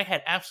 And I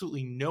had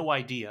absolutely no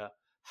idea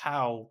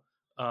how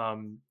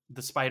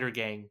the Spider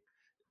Gang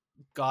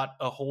got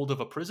a hold of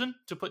a prison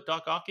to put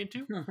Doc Ock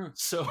into.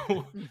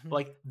 So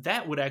like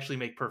that would actually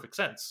make perfect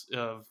sense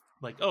of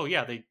like, oh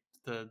yeah,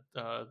 the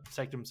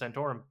Sanctum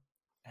Sanctorum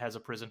has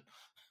a prison.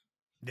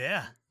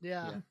 Yeah,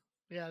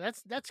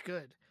 that's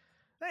good.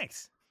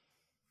 Thanks.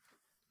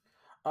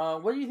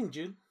 What do you think,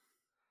 Jude?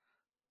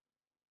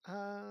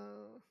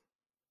 I'm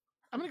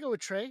gonna go with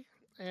Trey,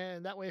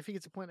 and that way, if he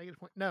gets a point, I get a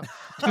point. No,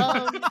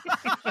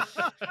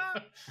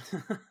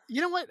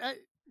 you know what?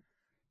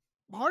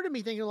 Part of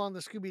me thinking along the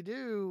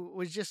Scooby-Doo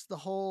was just the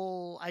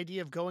whole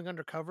idea of going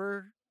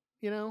undercover,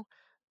 you know,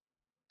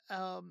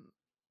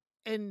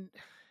 and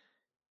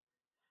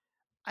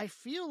I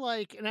feel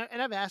like, and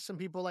I've asked some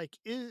people, like,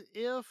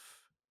 if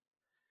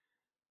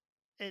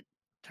it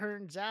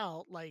turns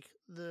out like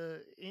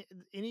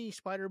any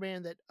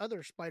Spider-Man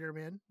other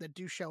Spider-Man that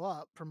do show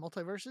up from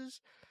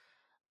multiverses,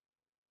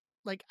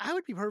 like I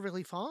would be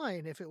perfectly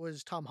fine if it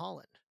was Tom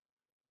Holland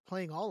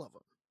playing all of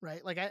them,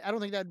 right? Like I don't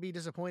think that'd be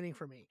disappointing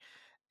for me.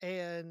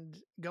 And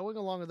going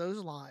along those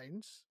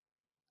lines,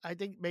 I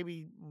think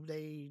maybe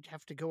they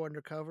have to go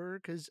undercover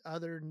because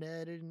other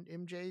Ned and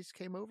MJs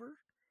came over.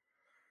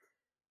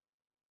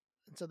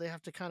 And so they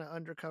have to kind of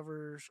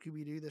undercover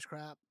Scooby-Doo this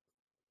crap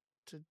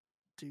to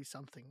do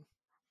something.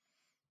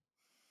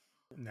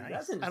 Nice.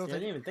 That's interesting. I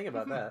didn't even think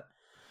about that.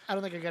 I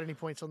don't think I got any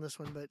points on this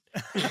one, but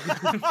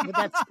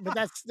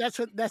that's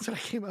what I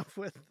came up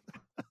with.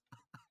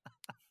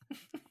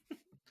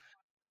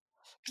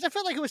 Because I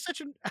felt like it was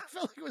such an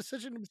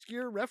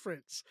obscure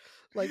reference,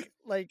 like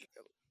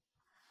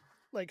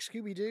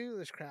Scooby Doo.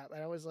 This crap,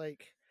 and I was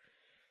like,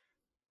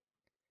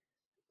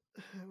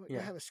 "You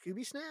have a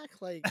Scooby snack?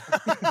 Like,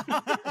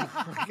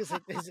 is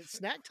it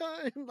snack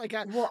time? Like,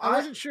 I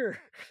wasn't sure."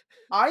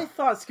 I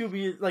thought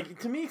Scooby, like,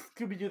 to me,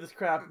 Scooby Doo this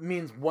crap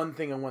means one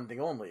thing and one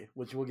thing only,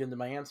 which will get into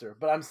my answer.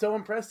 But I'm so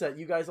impressed that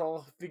you guys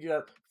all figured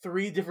out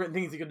 3 different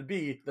things it could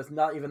be. That's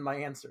not even my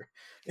answer.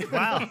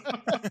 Wow.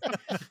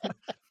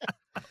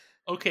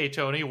 Okay,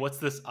 Tony, what's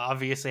this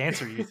obvious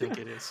answer you think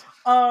it is?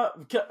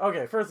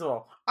 Okay, first of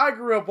all, I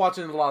grew up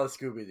watching a lot of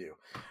Scooby Doo.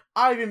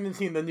 I've even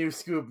seen the new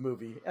Scoob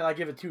movie, and I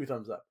give it 2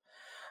 thumbs up.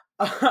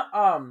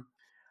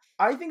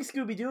 I think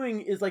Scooby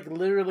Dooing is like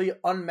literally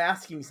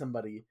unmasking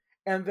somebody,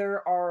 and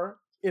there are,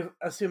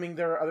 assuming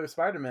there are other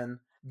Spider-Men,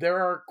 there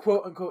are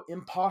quote unquote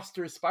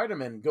imposter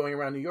Spider-Men going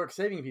around New York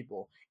saving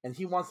people, and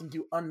he wants them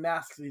to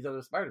unmask these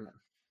other Spider-Men.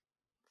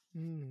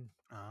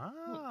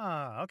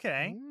 Ah,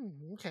 okay.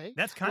 Okay,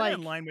 that's kind of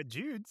in line with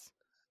Jude's.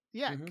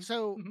 Yeah.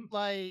 So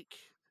like,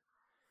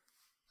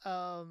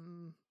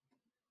 other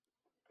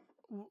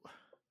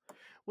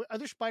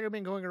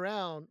Spider-Man going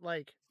around,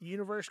 like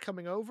universe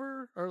coming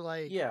over, or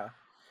like the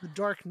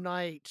Dark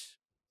Knight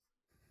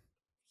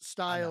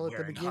style at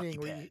the beginning,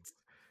 where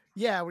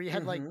you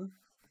had like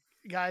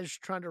guys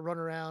trying to run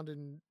around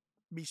and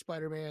be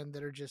Spider-Man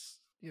that are just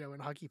in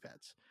hockey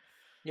pads.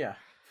 Yeah,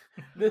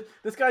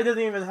 this guy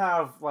doesn't even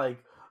have like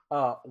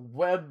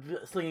web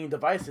slinging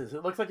devices.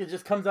 It looks like it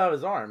just comes out of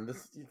his arm.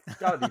 It's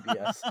gotta be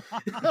BS.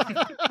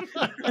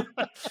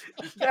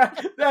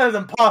 that is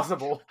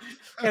impossible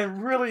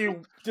and really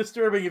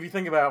disturbing if you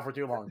think about it for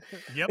too long.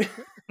 Yep.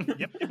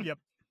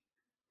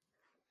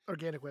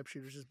 Organic web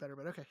shooters is better,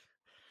 but okay.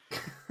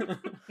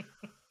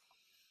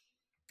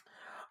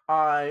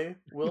 I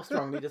will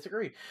strongly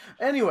disagree.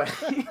 Anyway.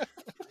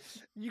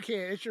 You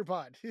can't. It's your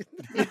pod.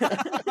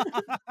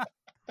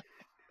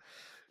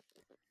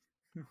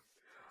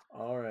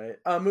 All right.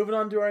 Moving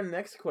on to our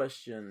next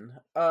question.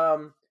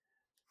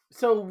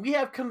 So we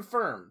have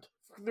confirmed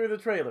through the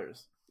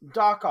trailers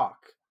Doc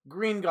Ock,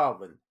 Green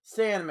Goblin,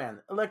 Sandman,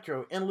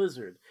 Electro, and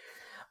Lizard.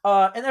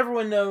 And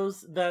everyone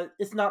knows that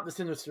it's not the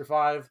Sinister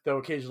Five, though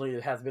occasionally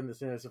it has been the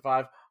Sinister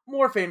Five.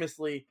 More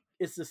famously,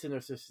 it's the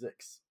Sinister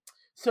Six.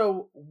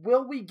 So,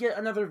 will we get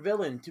another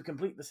villain to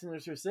complete the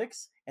Sinister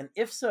Six? And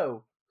if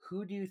so,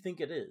 who do you think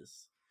it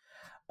is?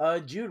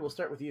 Jude, we'll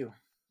start with you.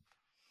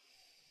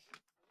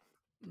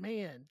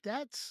 Man,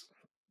 that's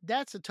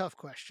a tough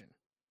question.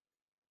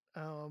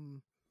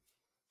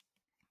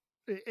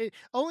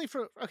 Only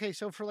for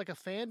so for like a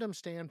fandom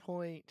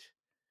standpoint,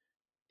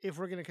 if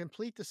we're going to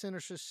complete the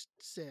Sinister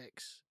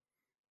Six,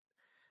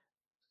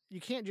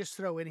 you can't just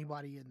throw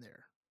anybody in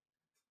there.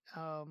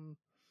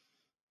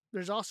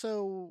 There's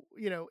also,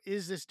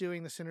 is this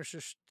doing the Sinister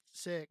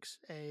Six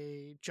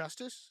a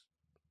justice,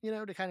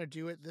 to kind of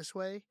do it this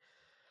way?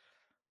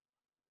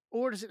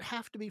 Or does it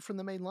have to be from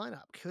the main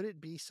lineup? Could it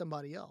be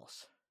somebody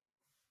else?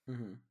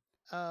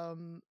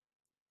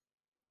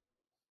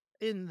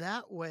 In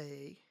that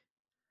way,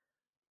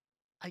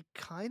 I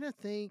kind of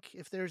think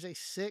if there's a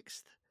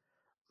 6th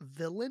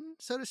villain,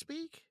 so to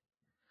speak,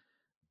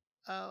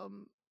 I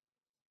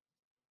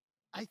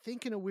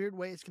think in a weird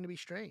way it's going to be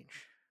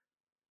Strange.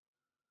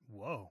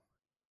 Whoa.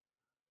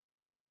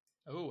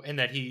 Oh, and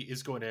that he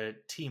is going to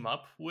team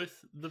up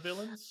with the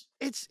villains?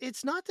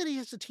 It's not that he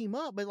has to team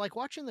up, but like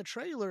watching the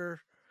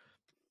trailer,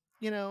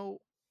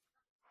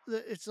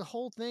 it's the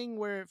whole thing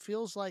where it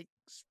feels like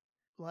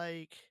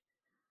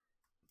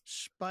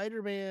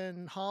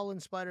Spider-Man,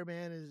 Holland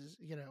Spider-Man is,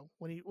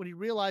 when he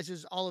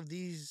realizes all of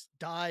these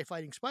die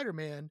fighting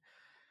Spider-Man,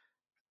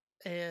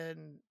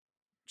 and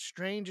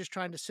Strange is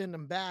trying to send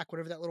him back,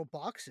 whatever that little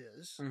box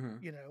is,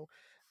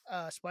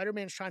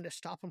 Spider-Man's trying to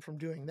stop him from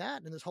doing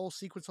that. And this whole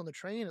sequence on the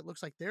train, it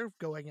looks like they're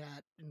going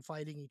at and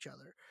fighting each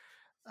other.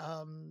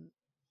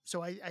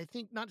 So I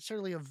think not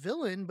necessarily a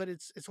villain, but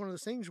it's one of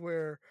those things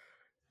where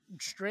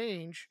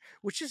Strange,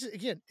 which is,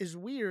 again, is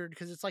weird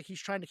because it's like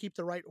he's trying to keep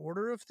the right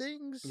order of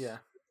things. Yeah.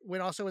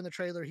 When also in the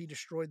trailer, he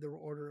destroyed the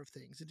order of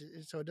things.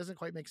 So it doesn't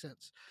quite make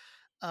sense.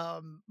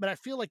 But I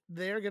feel like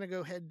they're going to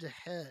go head to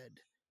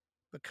head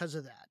because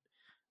of that.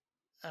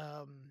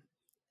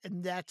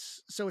 And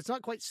so it's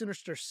not quite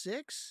Sinister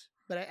Six,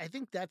 but I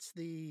think that's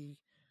the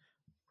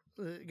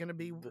going to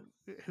be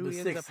who he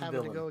ends up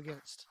having to go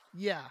against.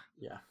 Yeah.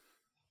 Yeah.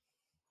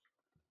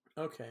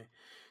 Okay.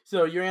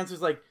 So your answer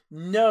is like,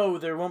 no,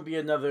 there won't be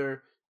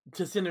another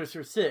to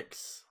Sinister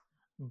Six,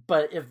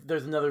 but if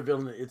there's another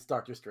villain, it's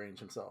Doctor Strange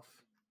himself.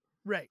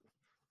 Right.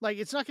 Like,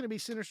 it's not going to be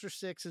Sinister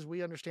Six as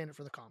we understand it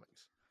for the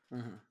comics.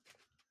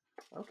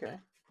 Okay.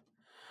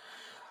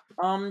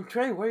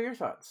 Trey, what are your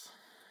thoughts?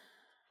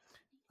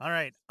 All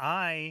right.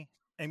 I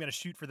am going to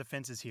shoot for the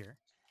fences here.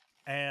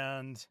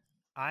 And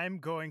I'm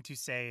going to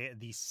say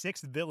the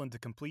 6th villain to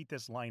complete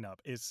this lineup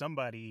is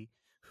somebody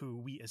who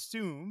we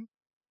assume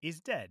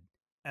is dead.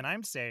 And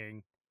I'm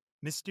saying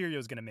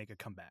Mysterio's going to make a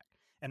comeback.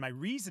 And my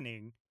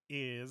reasoning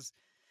is,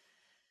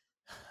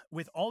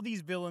 with all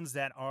these villains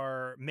that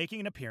are making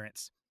an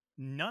appearance,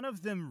 none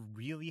of them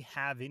really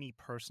have any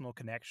personal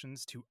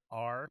connections to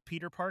our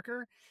Peter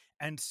Parker.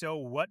 And so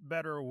what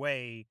better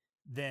way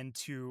than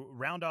to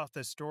round off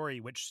the story,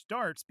 which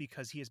starts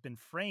because he has been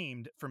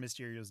framed for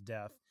Mysterio's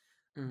death,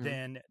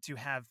 than to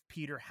have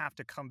Peter have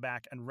to come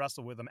back and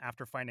wrestle with him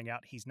after finding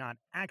out he's not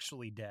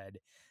actually dead.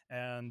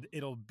 And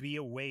it'll be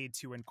a way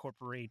to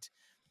incorporate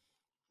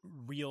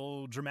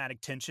real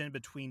dramatic tension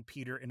between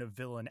Peter and a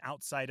villain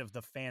outside of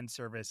the fan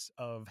service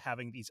of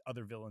having these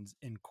other villains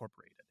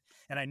incorporated.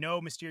 And I know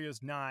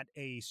Mysterio's not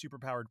a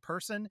superpowered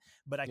person,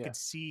 but I could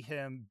see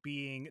him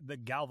being the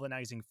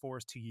galvanizing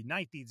force to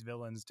unite these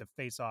villains to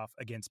face off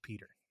against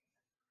Peter.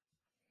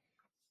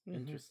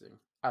 Interesting.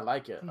 I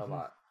like it a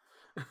lot.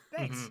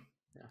 Thanks.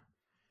 Yeah.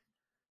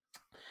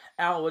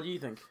 Al, what do you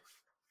think?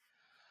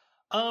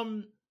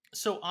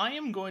 So I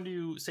am going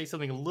to say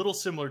something a little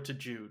similar to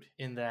Jude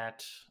in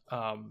that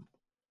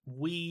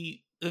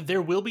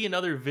there will be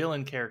another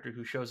villain character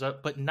who shows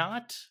up, but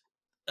not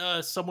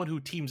someone who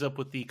teams up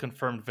with the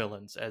confirmed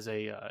villains as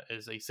a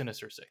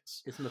Sinister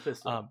Six. It's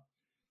Mephisto.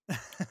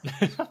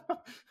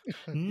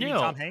 No,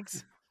 Tom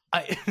Hanks.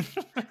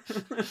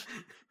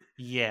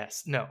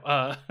 Yes, no.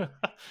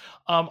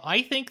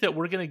 I think that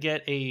we're gonna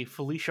get a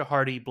Felicia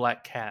Hardy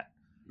Black Cat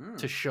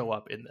to show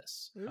up in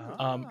this.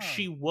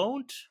 She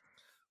won't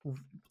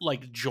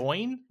like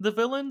join the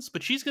villains,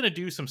 but she's gonna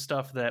do some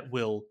stuff that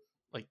will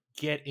like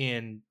get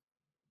in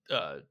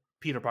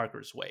Peter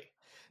Parker's way,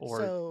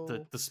 or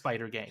the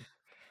Spider Gang.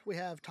 We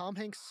have Tom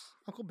Hanks'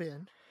 Uncle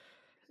Ben.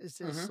 Is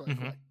this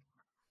like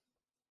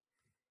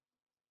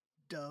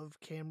Dove,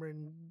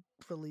 Cameron,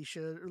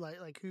 Felicia,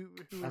 like who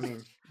I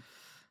mean,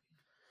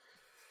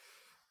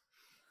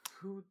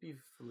 who would be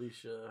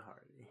Felicia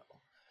Hardy?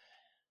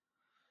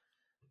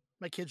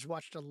 My kids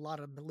watched a lot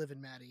of Liv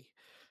and Maddie.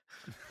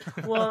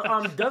 Well,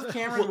 Dove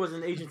Cameron was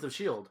in Agents of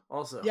S.H.I.E.L.D.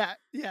 also. Yeah,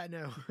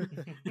 no.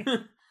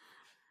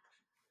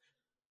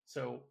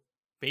 So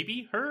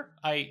maybe her?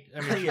 I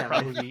mean, yeah,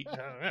 probably.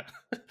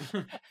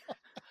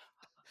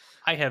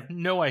 I have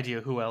no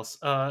idea who else.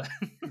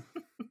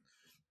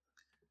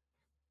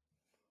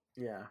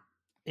 Yeah.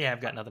 Yeah,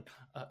 I've got nothing.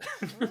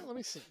 Well, let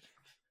me see.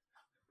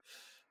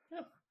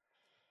 Yeah.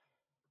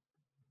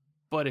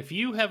 But if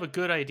you have a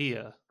good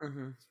idea,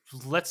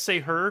 let's say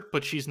her,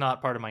 but she's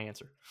not part of my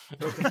answer.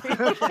 Okay.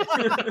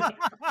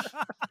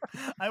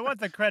 I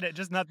want the credit,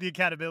 just not the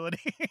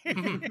accountability.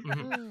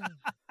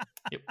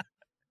 Yep.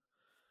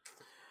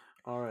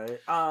 All right.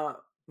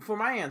 For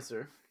my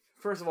answer,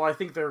 first of all, I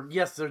think there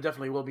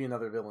definitely will be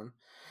another villain.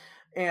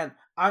 And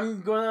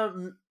I'm going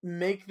to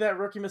make that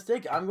rookie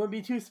mistake. I'm going to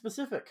be too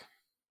specific.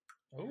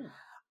 Oh.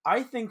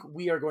 I think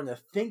we are going to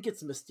think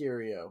it's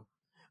Mysterio,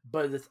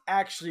 but it's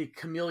actually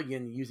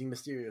Chameleon using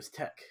Mysterio's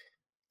tech.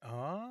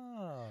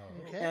 Oh.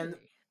 Okay. And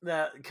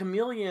that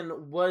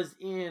Chameleon was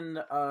in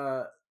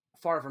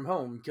Far From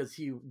Home because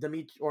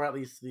or at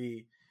least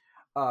the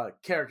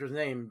character's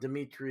name,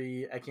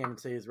 Dmitry, I can't even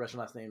say his Russian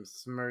last name,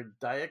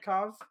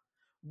 Smerdyakov,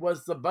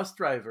 was the bus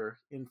driver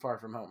in Far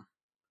From Home.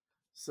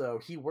 So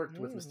he worked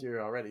with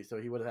Mysterio already, so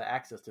he would have had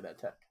access to that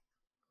tech.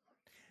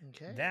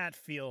 Okay. That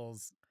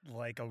feels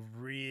like a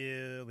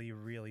really,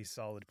 really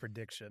solid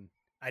prediction.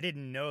 I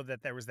didn't know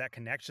that there was that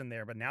connection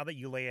there, but now that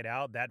you lay it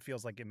out, that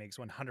feels like it makes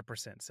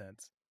 100%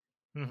 sense.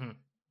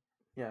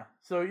 Yeah.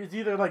 So it's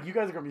either like you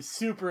guys are going to be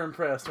super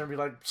impressed or be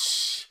like,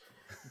 shh,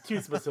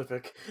 too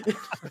specific.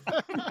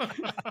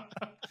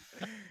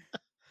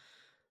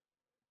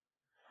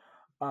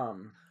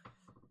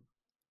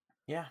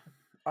 Yeah.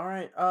 All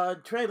right.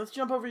 Trey, let's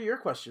jump over to your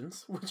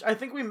questions, which I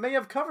think we may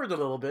have covered a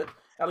little bit,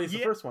 at least the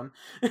first one.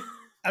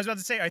 I was about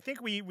to say, I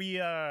think we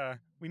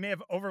may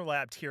have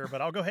overlapped here,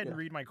 but I'll go ahead and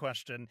read my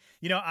question.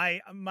 You know,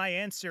 my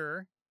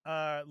answer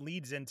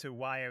leads into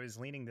why I was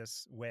leaning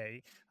this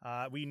way.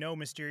 We know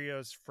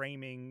Mysterio's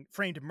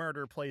framed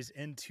murder plays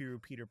into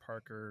Peter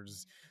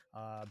Parker's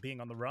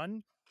being on the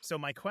run. So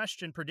my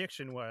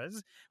prediction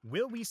was,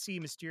 will we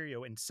see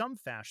Mysterio in some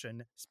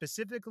fashion,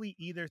 specifically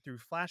either through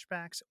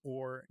flashbacks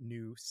or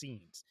new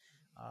scenes?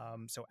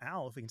 So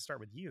Al, if we can start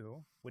with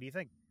you, what do you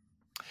think?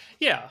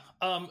 Yeah.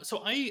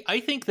 So I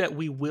think that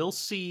we will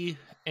see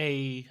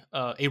a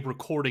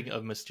recording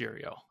of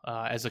Mysterio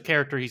as a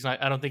character.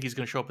 I don't think he's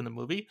going to show up in the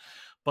movie,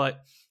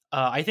 but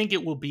I think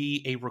it will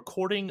be a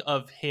recording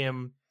of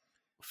him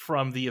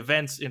from the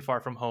events in Far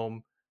From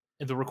Home.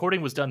 And the recording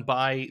was done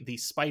by the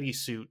Spidey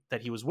suit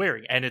that he was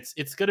wearing, and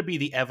it's going to be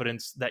the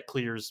evidence that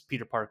clears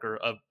Peter Parker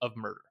of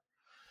murder.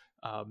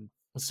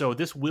 So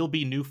this will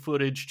be new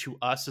footage to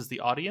us as the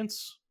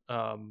audience,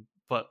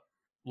 but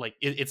like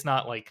it's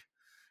not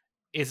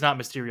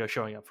Mysterio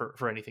showing up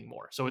for anything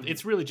more. So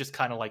it's really just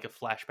kind of like a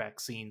flashback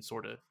scene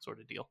sort of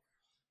deal,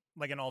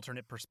 like an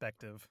alternate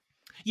perspective.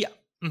 Yeah,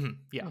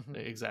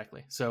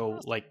 exactly. So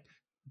like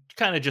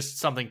kind of just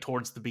something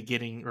towards the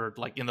beginning or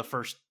like in the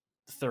first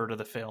third of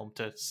the film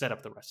to set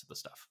up the rest of the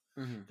stuff.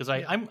 Because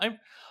I'm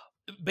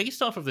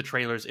based off of the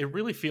trailers, it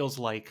really feels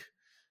like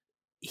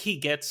he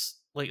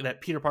gets like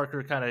that Peter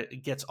Parker kind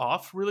of gets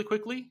off really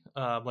quickly.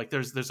 Like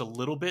there's a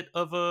little bit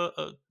of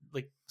a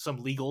like some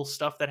legal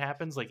stuff that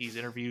happens, like he's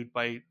interviewed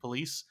by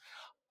police.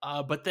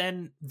 But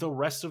then the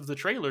rest of the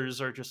trailers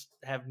are just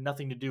have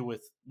nothing to do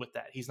with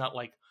that. He's not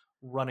like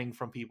running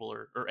from people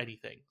or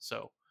anything.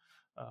 So,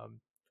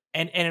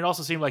 and it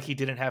also seemed like he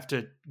didn't have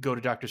to go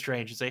to Doctor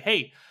Strange and say,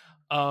 "Hey,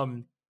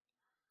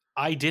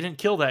 I didn't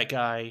kill that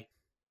guy.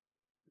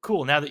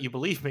 Cool. Now that you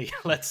believe me,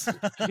 let's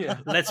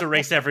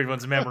erase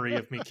everyone's memory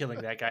of me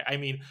killing that guy. I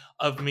mean,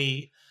 of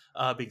me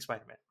being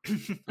Spider-Man."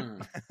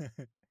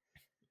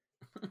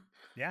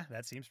 Yeah,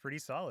 that seems pretty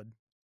solid.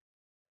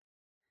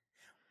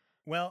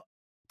 Well,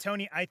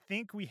 Tony, I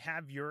think we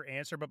have your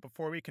answer, but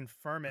before we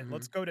confirm it,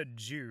 let's go to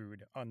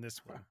Jude on this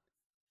one.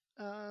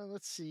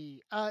 Let's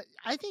see. I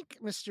think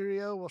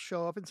Mysterio will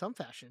show up in some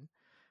fashion.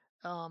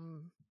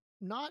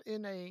 Not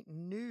in a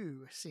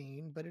new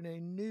scene, but in a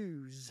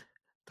news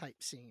type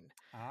scene.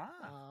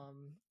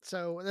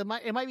 So it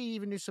might be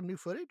even some new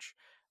footage,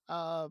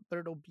 but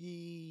it'll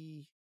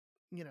be,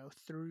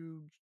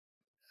 through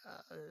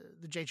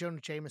the J. Jonah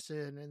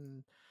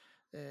Jameson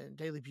and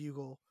Daily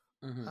Bugle,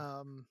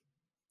 and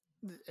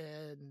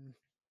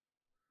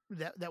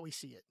that we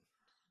see it.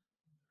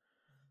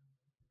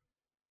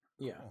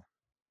 Yeah. Cool.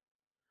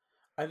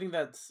 I think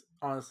that's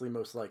honestly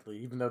most likely,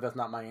 even though that's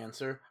not my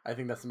answer. I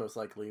think that's the most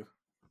likely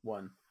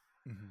one.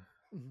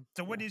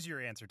 So what is your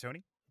answer,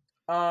 Tony?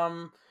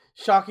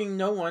 Shocking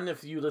no one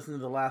if you listen to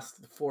the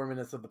last 4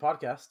 minutes of the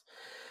podcast.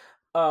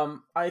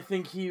 I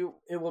think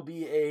it will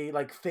be a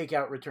like fake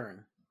out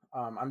return.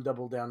 I'm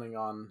double downing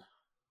on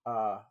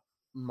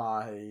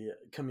my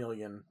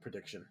chameleon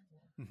prediction.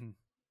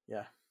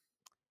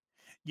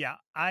 Yeah,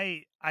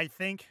 I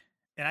think,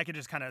 and I could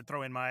just kind of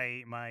throw in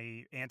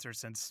my answer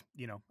since,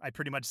 I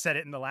pretty much said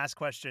it in the last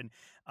question.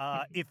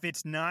 If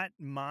it's not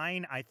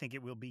mine, I think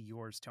it will be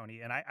yours,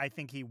 Tony. And I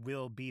think he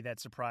will be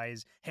that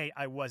surprise. Hey,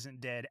 I wasn't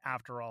dead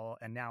after all,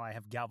 and now I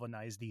have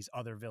galvanized these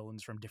other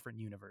villains from different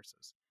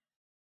universes.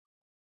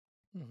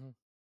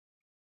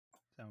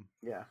 So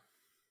yeah.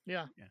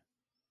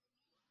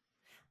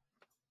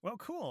 Well,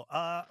 cool.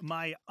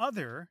 My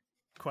other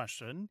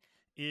question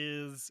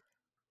is,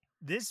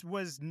 this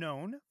was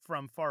known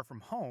from Far From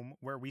Home,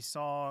 where we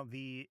saw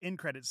the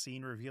in-credit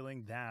scene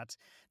revealing that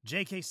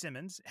J.K.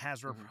 Simmons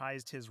has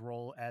reprised his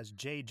role as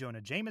J. Jonah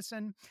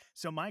Jameson.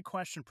 So my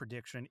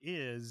prediction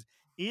is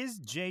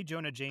J.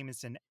 Jonah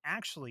Jameson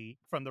actually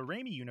from the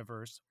Raimi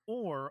universe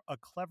or a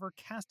clever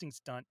casting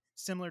stunt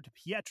similar to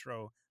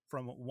Pietro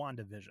from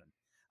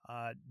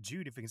WandaVision?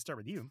 Jude, if we can start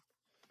with you,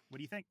 what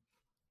do you think?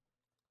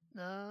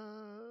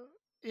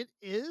 It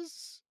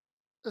is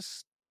a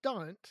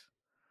stunt,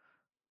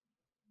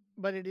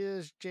 but it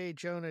is J.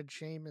 Jonah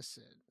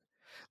Jameson.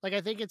 Like,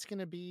 I think it's going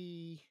to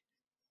be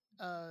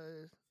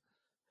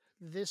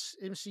this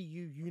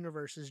MCU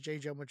universe is J.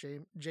 Jonah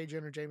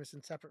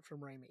Jameson separate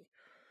from Raimi.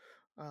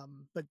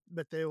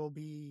 But they will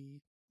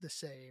be the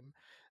same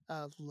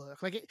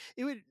look. Like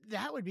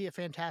that would be a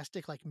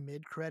fantastic like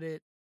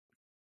mid-credit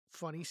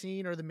funny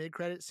scene, or the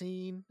mid-credit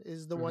scene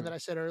is the one that I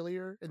said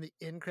earlier, and the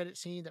end-credit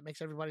scene that makes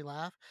everybody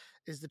laugh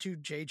is the two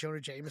J. Jonah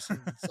Jamesons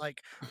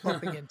like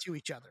bumping into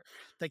each other.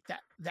 Like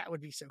that would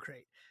be so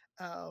great.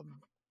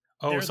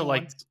 So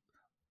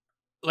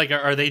like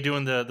are they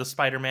doing the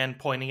Spider-Man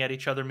pointing at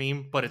each other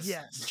meme, but it's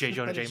J.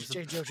 Jonah Jameson?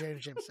 J. Jonah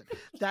Jameson.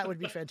 That would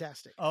be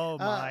fantastic. Oh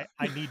my,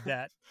 I need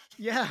that.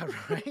 Yeah,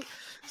 right.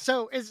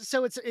 So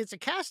it's a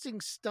casting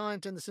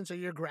stunt in the sense that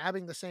you're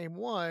grabbing the same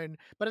one,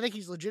 but I think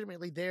he's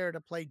legitimately there to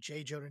play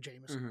J. Jonah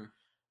Jameson,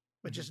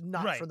 but just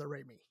not from the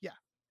Raimi. Yeah.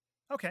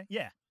 Okay.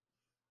 Yeah.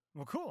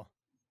 Well, cool.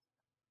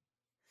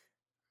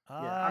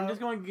 Yeah, I'm just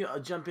going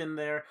to jump in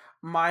there.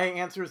 My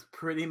answer is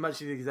pretty much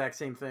the exact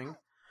same thing.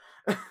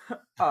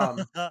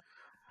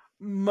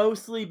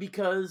 Mostly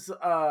because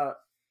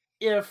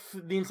if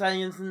the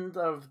inciting incident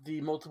of the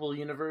multiple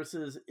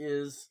universes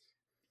is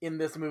in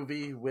this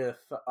movie with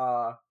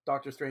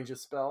Doctor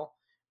Strange's spell,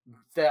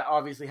 that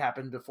obviously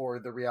happened before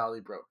the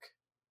reality broke.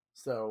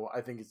 So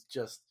I think it's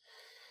just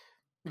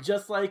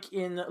like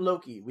in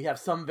Loki, we have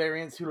some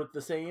variants who look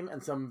the same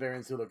and some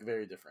variants who look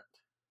very different.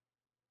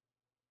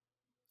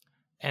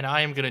 And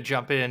I am going to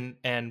jump in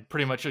and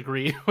pretty much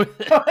agree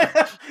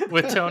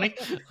with Tony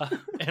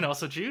and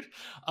also Jude.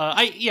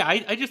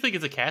 I just think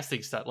it's a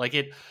casting stunt. Like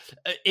it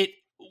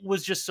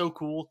was just so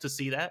cool to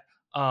see that.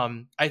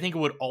 I think it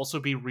would also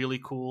be really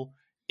cool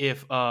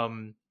if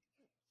I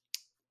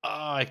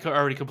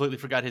already completely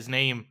forgot his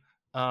name.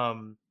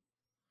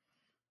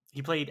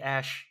 He played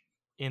Ash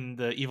in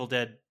the Evil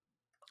Dead.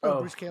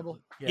 Bruce Campbell.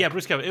 Yeah,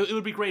 Bruce Campbell. It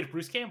would be great if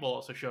Bruce Campbell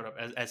also showed up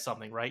as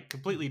something, right?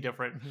 Completely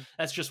different.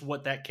 That's just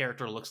what that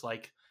character looks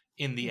like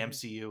in the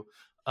MCU.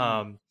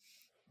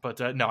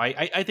 But no,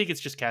 I think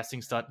it's just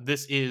casting stunt.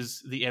 This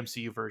is the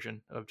MCU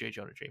version of J.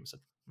 Jonah Jameson.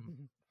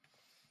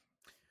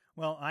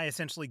 Well, I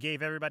essentially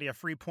gave everybody a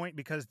free point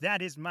because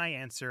that is my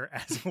answer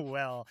as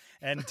well.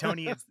 And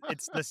Tony,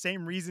 it's the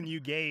same reason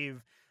you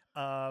gave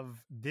of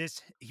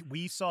this.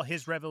 We saw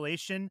his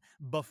revelation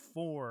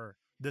before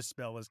the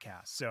spell is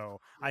cast.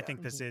 So I Yeah.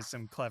 think this is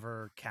some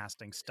clever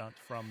casting stunt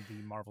from the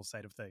Marvel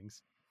side of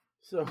things.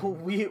 So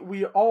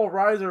we all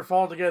rise or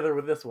fall together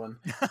with this one.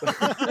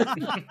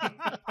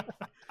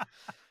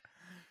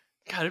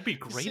 God, it'd be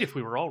great if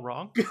we were all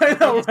wrong. I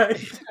know,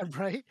 right?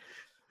 Right?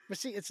 But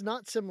see, it's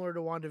not similar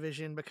to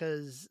WandaVision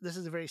because this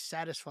is a very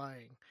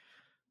satisfying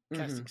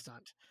casting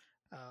stunt.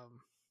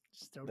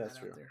 Just throwing That's that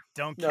true. out there.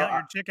 Don't No, count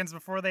your chickens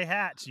before they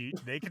hatch.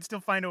 They can still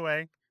find a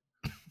way.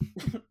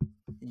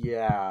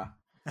 Yeah.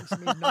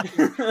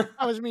 That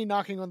was me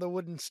knocking on the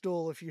wooden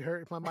stool. If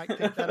my mic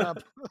picked that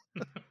up.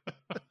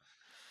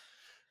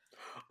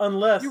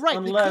 Unless You're right.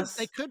 unless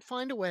They could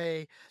find a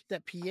way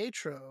that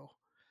Pietro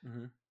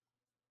Mhm.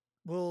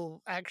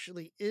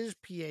 is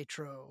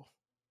Pietro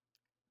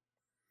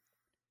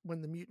when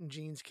the mutant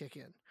genes kick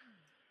in.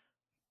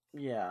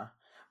 Yeah.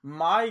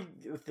 My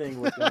thing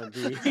was going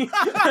to be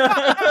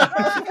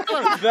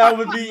that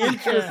would be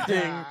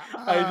interesting.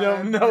 I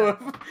don't know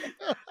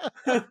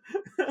if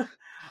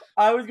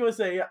I was going to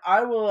say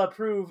I will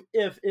approve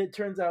if it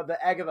turns out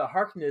that Agatha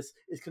Harkness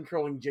is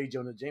controlling J.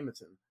 Jonah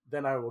Jameson.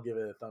 Then I will give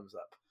it a thumbs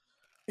up.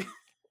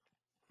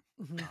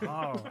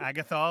 Oh,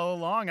 Agatha all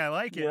along. I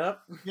like it.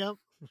 Yep.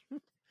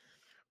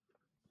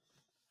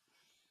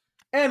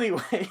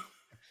 Anyway.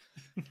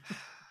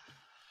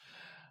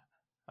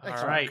 All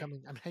X-Men right. are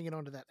coming. I'm hanging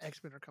on to that.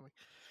 X-Men are coming.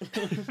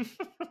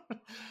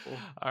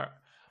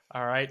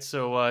 All right.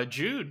 So,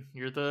 Jude,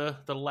 you're the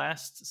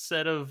last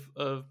set of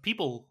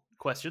people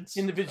questions.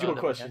 Individual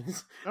that we had.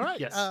 questions. All right.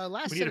 Yes.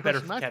 Last We set need a of better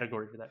questions.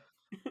 category for that.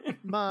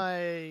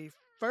 My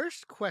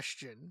first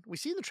question: we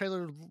see in the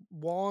trailer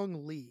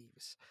Wong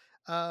leaves.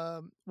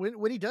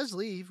 When he does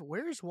leave,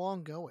 where is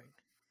Wong going?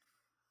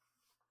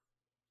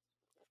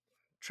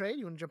 Trey,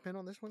 you want to jump in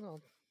on this one?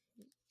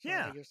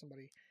 Yeah. Give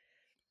somebody.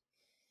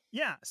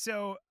 Yeah.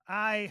 So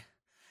my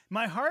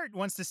heart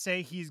wants to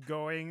say he's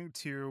going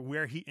to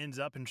where he ends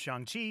up in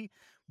Shang-Chi,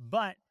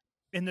 but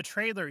in the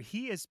trailer,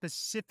 he is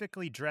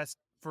specifically dressed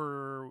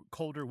for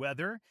colder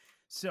weather.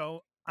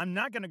 So I'm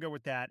not going to go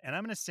with that. And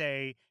I'm going to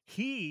say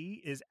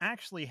he is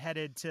actually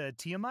headed to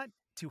Tiamat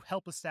to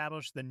help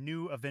establish the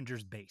new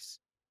Avengers base.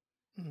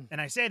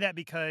 And I say that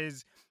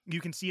because you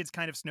can see it's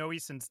kind of snowy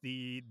since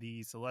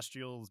the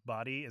Celestial's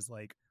body is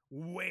like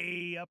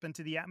way up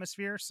into the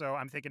atmosphere. So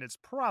I'm thinking it's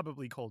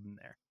probably cold in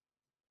there.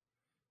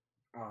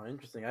 Oh,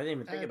 interesting. I didn't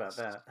even think about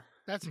that.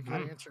 That's a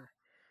good answer.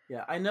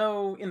 Yeah, I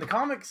know in the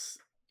comics,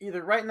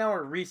 either right now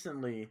or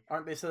recently,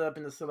 aren't they set up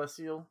in the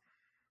Celestial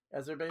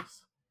as their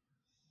base?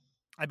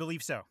 I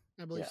believe so.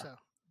 I believe so.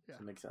 Yeah.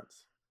 That makes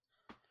sense.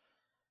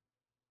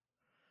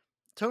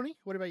 Tony,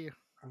 what about you?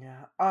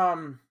 Yeah.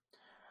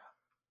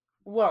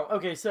 Well,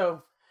 okay,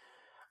 so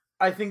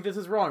I think this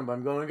is wrong, but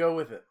I'm going to go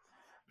with it.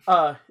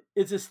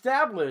 It's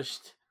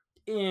established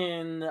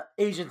in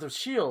Agents of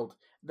S.H.I.E.L.D.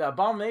 the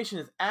Abomination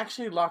is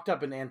actually locked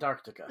up in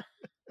Antarctica.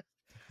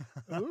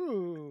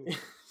 Ooh.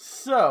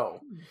 So,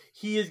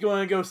 he is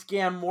going to go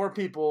scam more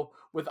people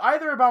with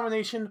either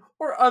Abomination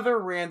or other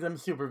random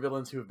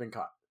supervillains who have been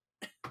caught.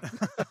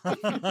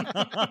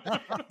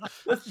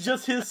 That's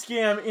just his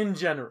scam in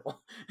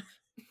general.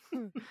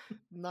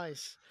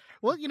 Nice.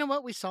 Well, you know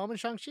what? We saw him in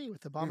Shang-Chi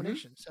with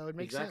Abomination, so it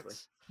makes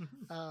sense.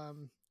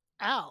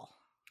 Al.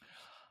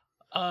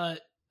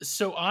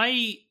 So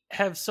I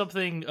have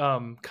something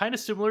kind of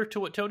similar to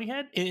what Tony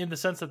had in the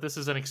sense that this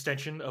is an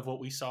extension of what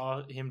we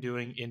saw him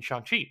doing in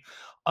Shang-Chi.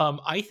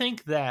 I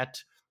think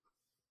that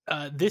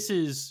this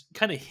is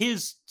kind of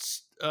his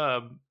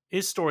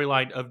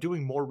storyline of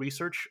doing more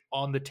research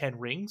on the 10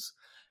 rings.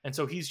 And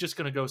so he's just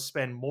going to go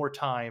spend more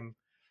time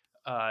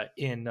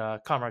in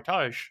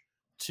Kamar-Taj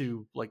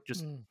to like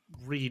just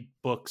read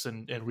books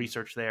and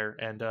research there.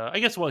 And I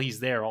guess while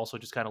he's there, also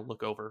just kind of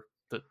look over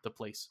the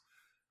place.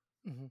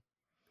 Mm-hmm.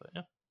 But,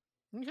 yeah.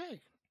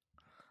 Okay.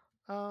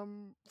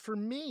 For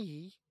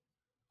me,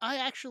 I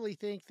actually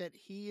think that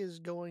he is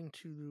going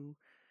to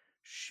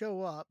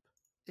show up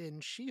in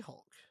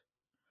She-Hulk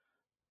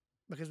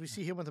because we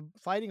see him with a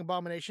fighting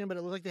Abomination, but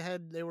it looked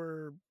like they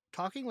were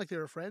talking like they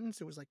were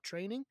friends. It was like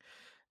training.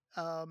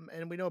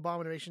 And we know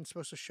Abomination's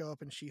supposed to show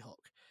up in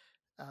She-Hulk.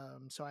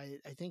 So I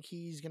think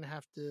he's going to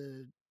have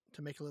to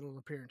make a little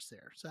appearance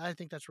there. So I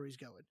think that's where he's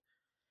going.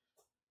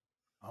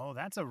 Oh,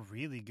 that's a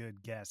really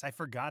good guess. I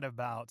forgot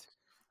about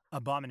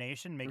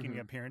Abomination making an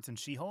appearance in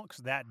She-Hulk.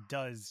 So that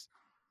does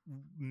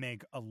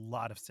make a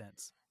lot of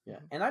sense. Yeah,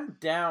 and I'm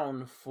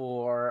down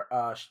for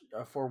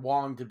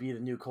Wong to be the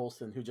new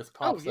Coulson who just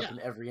pops up in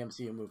every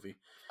MCU movie.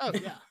 Oh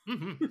yeah,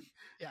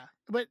 yeah.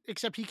 But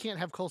except he can't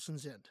have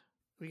Coulson's end.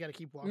 We got to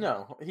keep Wong.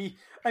 No, he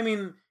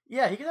can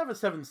have a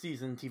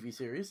 7-season TV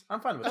series.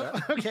 I'm fine with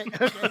that. Okay.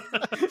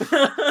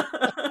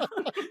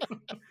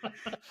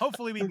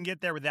 Hopefully, we can get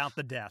there without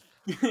the death.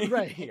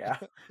 Right. Yeah.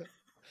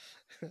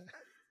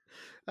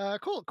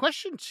 Cool.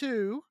 Question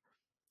 2.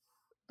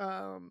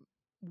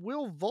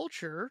 Will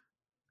Vulture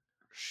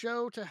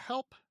show to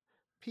help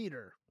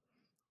Peter?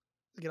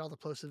 Get all the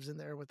plosives in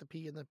there with the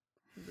P and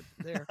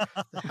the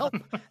help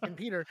and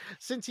Peter,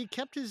 since he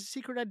kept his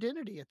secret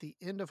identity at the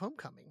end of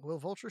Homecoming. Will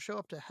Vulture show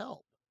up to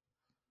help?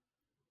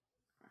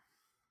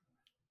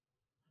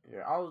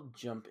 Here, I'll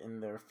jump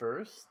in there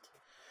first.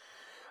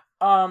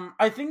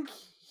 I think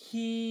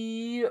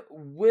he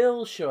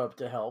will show up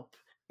to help,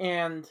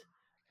 and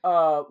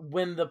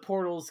when the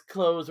portals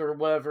close or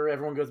whatever,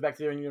 everyone goes back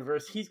to their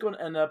universe, he's going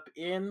to end up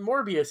in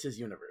Morbius's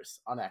universe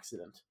on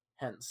accident.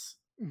 Hence,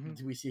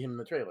 do we see him in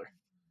the trailer?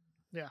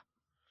 Yeah.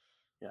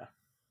 Yeah.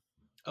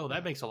 Oh,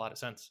 that makes a lot of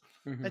sense.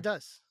 Mm-hmm. It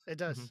does. It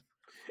does.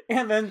 Mm-hmm.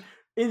 And then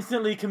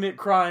instantly commit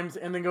crimes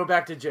and then go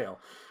back to jail.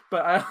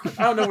 But I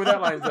don't know where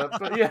that lines up.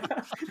 But yeah.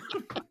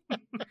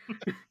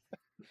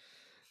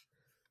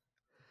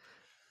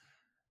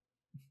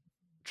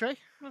 Trey?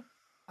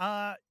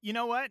 You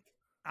know what?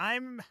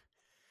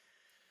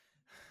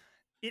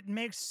 It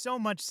makes so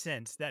much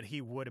sense that he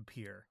would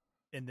appear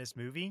in this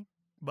movie,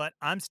 but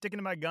I'm sticking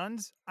to my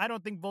guns. I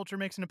don't think Vulture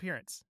makes an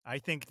appearance. I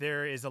think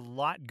there is a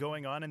lot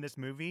going on in this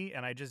movie,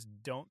 and I just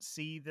don't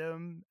see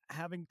them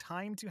having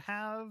time to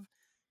have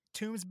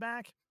Toomes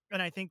back.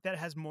 And I think that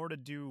has more to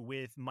do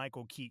with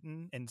Michael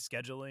Keaton and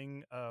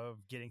scheduling of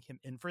getting him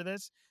in for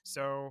this.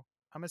 So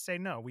I'm going to say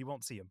no, we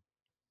won't see him.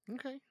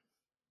 Okay.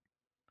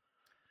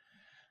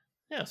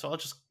 Yeah, so I'll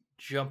just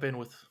jump in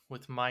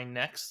with mine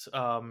next.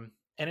 And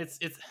it's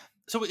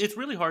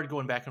really hard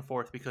going back and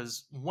forth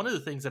because one of the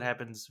things that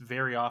happens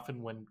very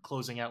often when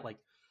closing out like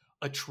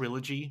a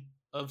trilogy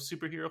of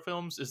superhero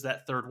films is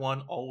that third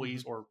one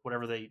always, or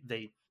whatever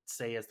they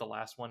say as the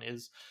last one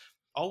is,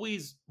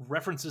 always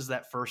references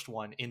that first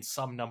one in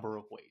some number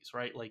of ways,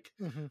 right? Like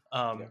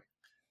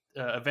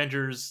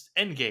Avengers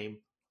Endgame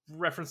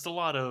referenced a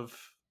lot of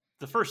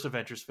the first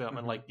Avengers film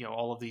and like,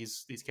 all of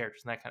these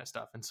characters and that kind of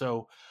stuff. And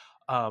so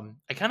I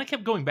kind of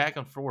kept going back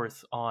and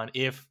forth on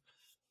if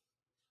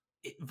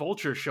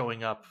Vulture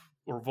showing up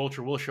or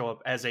Vulture will show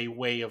up as a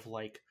way of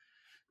like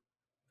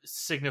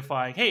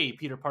signifying, hey,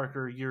 Peter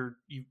Parker,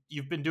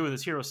 you've been doing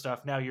this hero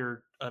stuff. Now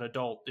you're an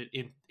adult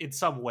in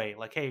some way,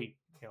 like, hey,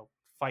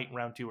 fight in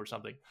round 2 or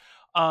something.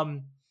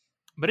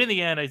 But in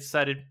the end, I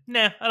decided,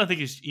 nah, I don't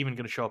think he's even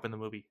going to show up in the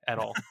movie at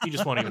all. He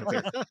just won't even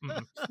appear.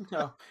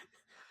 No.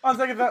 On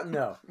second thought,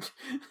 no.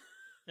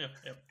 Yep.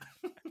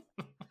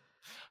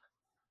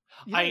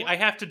 I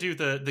have to do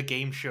the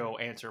game show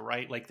answer,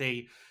 right? Like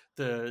they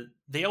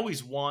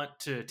always want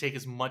to take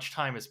as much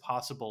time as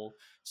possible,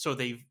 so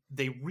they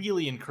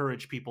really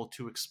encourage people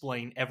to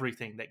explain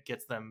everything that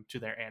gets them to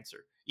their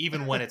answer,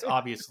 even when it's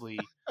obviously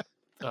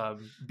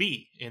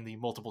B in the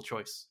multiple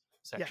choice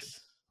section.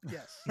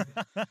 Yes.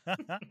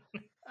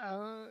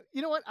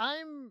 You know what?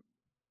 I'm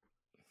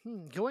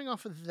going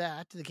off of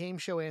that, the game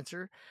show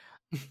answer.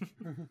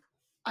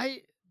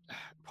 I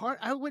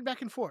went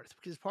back and forth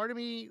because part of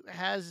me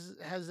has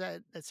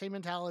that same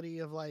mentality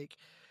of like,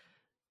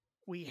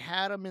 we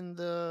had him in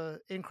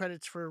the end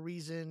credits for a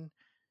reason.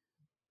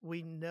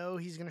 We know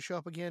he's going to show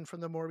up again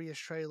from the Morbius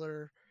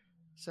trailer,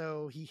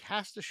 so he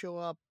has to show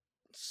up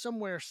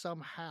somewhere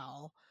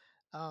somehow.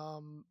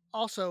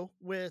 Also,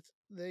 with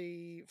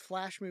the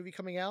Flash movie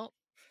coming out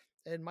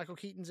and Michael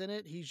Keaton's in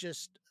it,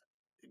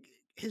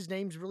 his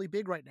name's really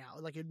big right now.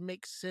 Like, it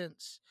makes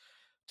sense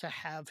to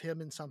have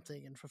him in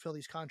something and fulfill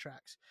these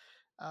contracts.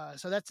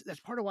 So that's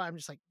part of why I'm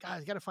just like,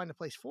 guys, got to find a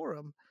place for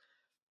him.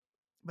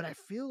 But I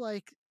feel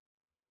like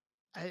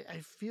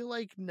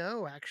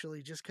no,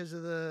 actually, just because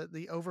of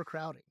the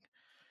overcrowding.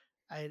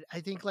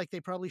 I think like they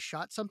probably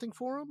shot something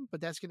for him,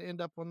 but that's going to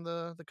end up on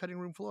the cutting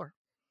room floor.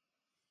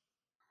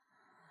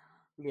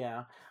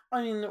 Yeah.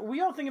 I mean,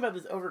 we all think about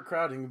this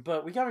overcrowding,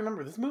 but we got to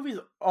remember this movie's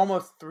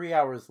almost 3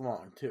 hours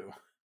long, too.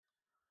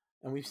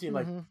 And we've seen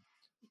like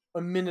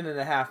a minute and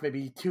a half,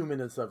 maybe 2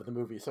 minutes of the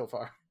movie so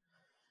far.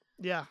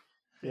 Yeah.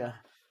 Yeah.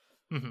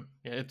 Mm-hmm.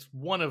 Yeah, it's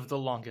one of the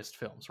longest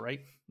films,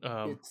 right?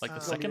 Like the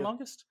second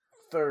longest?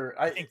 Third.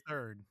 I think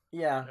third.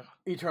 Yeah.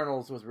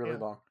 Eternals was really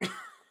long.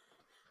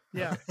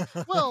 Yeah.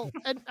 Well,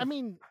 and I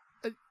mean,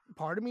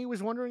 part of me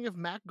was wondering if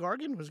Mac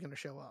Gargan was going to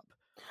show up.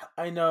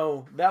 I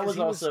know. That was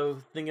also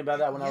thinking about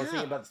that when I was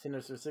thinking about the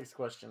Sinister Six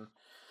question.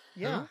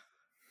 Yeah.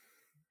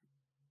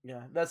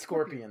 Yeah, that's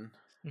Scorpion.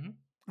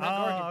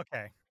 Oh,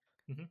 okay.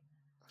 Mm-hmm.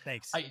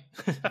 Thanks.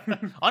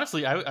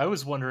 Honestly, I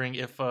was wondering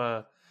if,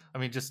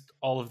 just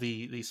all of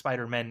the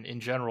Spider-Men in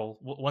general,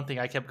 one thing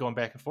I kept going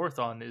back and forth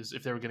on is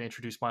if they were going to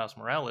introduce Miles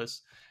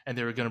Morales and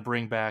they were going to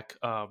bring back,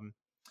 I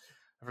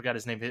forgot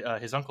his name,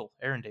 his uncle,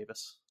 Aaron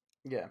Davis.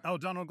 Yeah. Oh,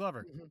 Donald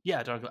Glover.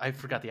 Yeah, I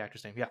forgot the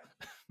actor's name. Yeah.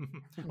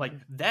 Like,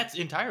 that's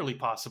entirely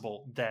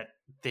possible that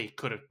they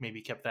could have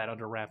maybe kept that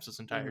under wraps this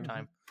entire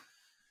time.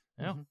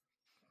 Yeah.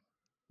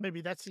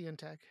 Maybe that's the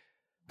intake.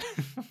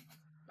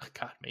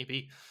 God,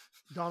 maybe.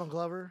 Donald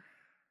Glover.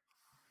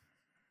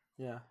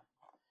 Yeah.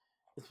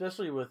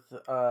 Especially with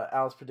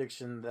Al's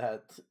prediction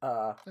that...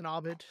 an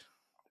Abed.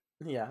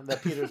 Yeah,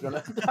 that Peter's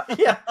gonna die.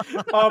 Yeah,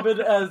 Abed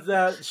as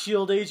that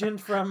S.H.I.E.L.D.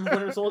 agent from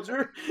Winter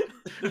Soldier.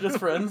 They're just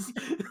friends.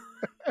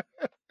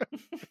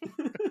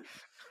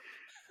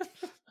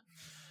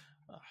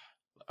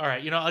 All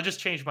right, I'll just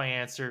change my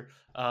answer.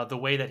 The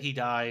way that he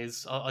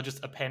dies, I'll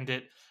just append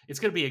it. It's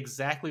going to be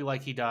exactly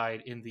like he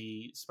died in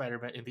the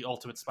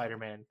Ultimate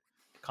Spider-Man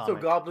comic.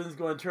 So Goblin's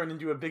going to turn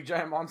into a big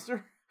giant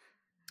monster?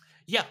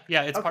 Yeah,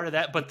 it's part of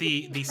that. But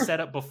the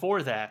setup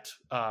before that,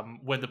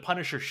 when the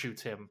Punisher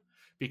shoots him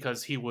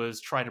because he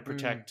was trying to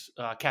protect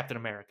Captain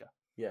America.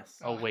 Yes.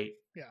 Oh wait,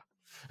 yeah.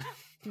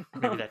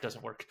 maybe that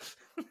doesn't work.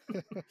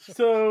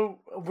 So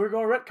we're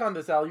going to retcon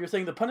this, Al. You're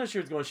saying the Punisher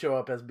is going to show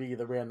up as being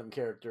the random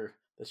character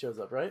that shows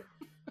up, right?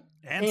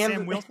 And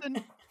Sam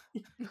Wilson?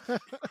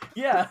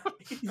 Yeah,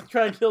 he's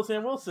trying to kill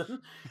Sam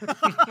Wilson.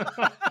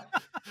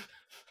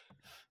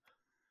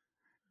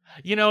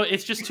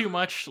 It's just too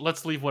much.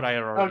 Let's leave what I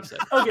already said.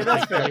 Okay,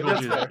 that's fair. We'll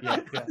That's do fair.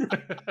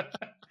 that. Yeah.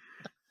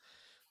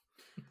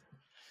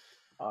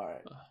 All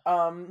right.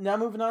 Now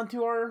moving on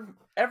to our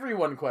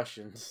everyone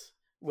questions,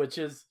 which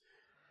is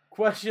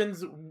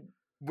questions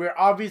we're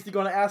obviously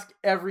going to ask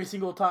every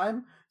single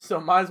time, so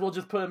might as well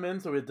just put them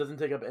in so it doesn't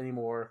take up any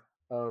more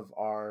of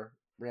our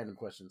random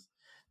questions.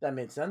 That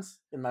made sense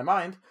in my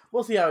mind.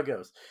 We'll see how it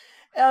goes.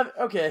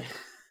 Okay.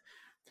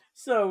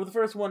 So the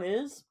first one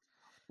is,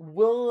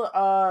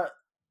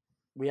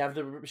 we have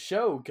the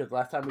show, because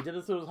last time we did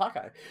this it was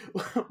Hawkeye.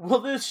 Will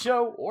this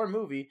show or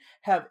movie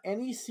have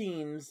any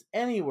scenes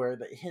anywhere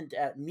that hint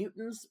at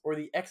mutants or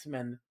the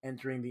X-Men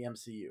entering the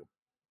MCU?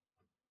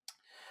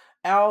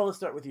 Al, let's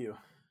start with you.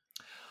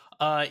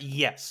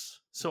 Yes.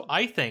 So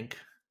I think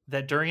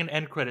that during an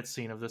end credit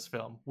scene of this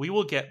film, we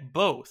will get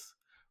both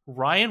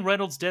Ryan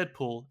Reynolds'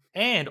 Deadpool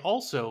and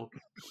also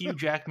Hugh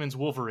Jackman's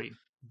Wolverine.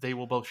 They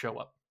will both show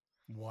up.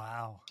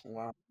 Wow.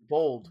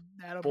 Bold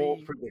That'll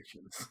be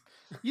predictions.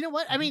 You know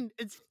what? I mean,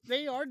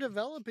 they are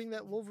developing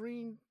that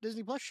Wolverine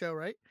Disney Plus show,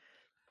 right?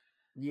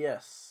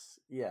 Yes.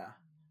 Yeah.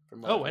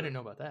 Oh, I didn't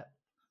know about that.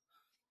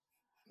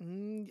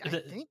 I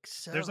think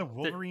so. There's a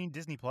Wolverine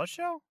Disney Plus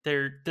show?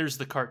 There's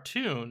the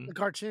cartoon. The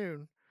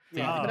cartoon.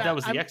 Yeah. That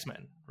was the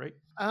X-Men, right?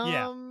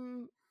 Yeah.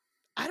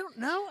 I don't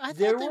know. I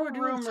There thought they were were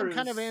doing some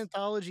kind of rumors.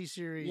 anthology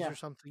series Yeah. or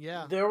something.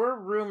 Yeah. There were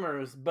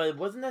rumors, but it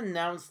wasn't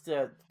announced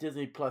at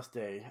Disney Plus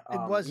Day.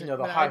 It wasn't. The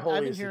but High I've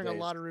Holiest been hearing days. a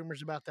lot of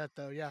rumors about that,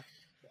 though. Yeah.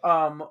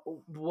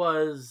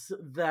 Was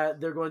that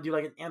they're going to do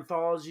like an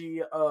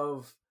anthology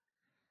of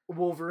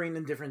Wolverine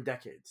in different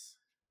decades.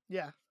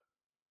 Yeah.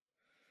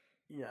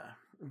 Yeah,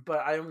 but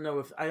I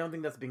don't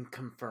think that's been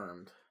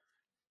confirmed.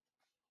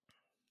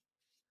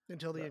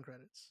 Until the end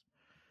credits.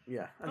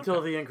 Yeah,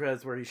 until the end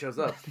credits where he shows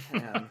up.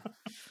 And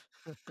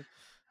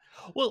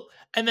Well,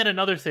 and then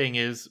another thing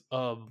is,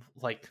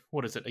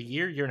 what is it, a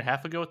year and a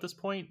half ago at this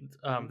point,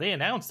 they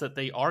announced that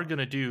they are going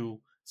to do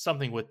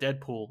something with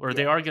Deadpool, or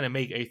they are going to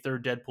make a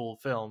third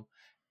Deadpool film.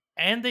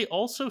 And they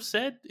also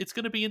said it's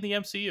going to be in the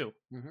MCU.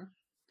 Mm-hmm.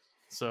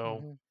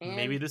 So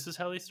maybe this is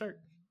how they start.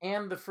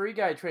 And the Free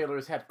Guy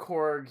trailers had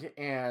Korg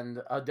and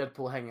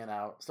Deadpool hanging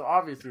out. So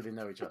obviously they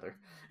know each other.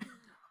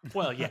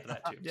 Well, yeah,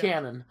 that too.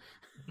 Canon.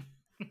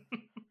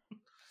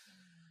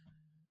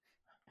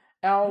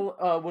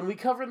 Al, when we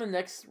cover the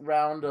next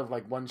round of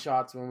like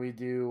one-shots, when we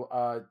do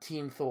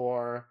Team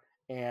Thor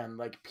and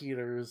like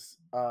Peter's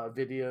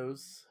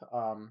videos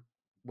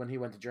when he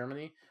went to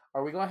Germany,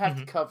 are we going to have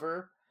to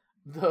cover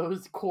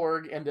those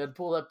Korg and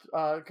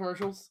Deadpool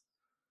commercials?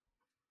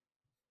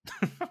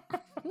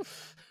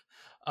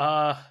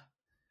 We're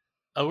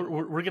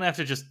gonna have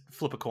to just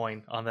flip a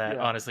coin on that.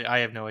 Yeah. Honestly, I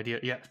have no idea.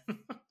 Yeah.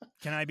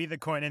 Can I be the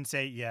coin and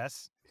say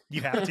yes?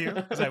 You have to,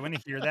 because I want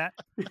to hear that.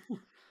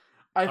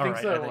 I think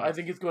right, so. I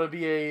think it's going to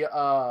be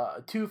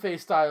a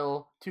Two-Face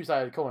style,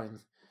 two-sided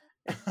coins.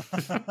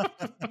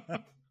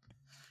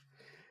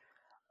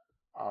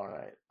 All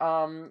right.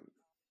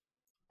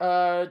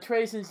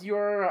 Trey, since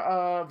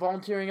you're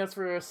volunteering us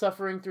for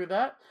suffering through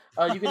that,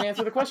 you can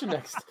answer the question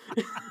next.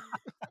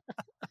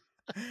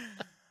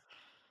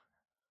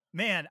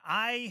 Man,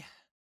 I'm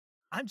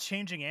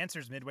changing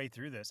answers midway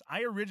through this.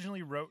 I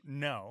originally wrote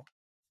no,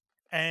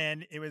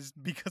 and it was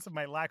because of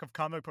my lack of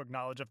comic book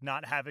knowledge of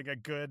not having a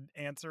good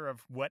answer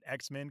of what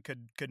X-Men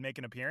could make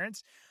an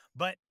appearance.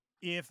 But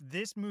if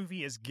this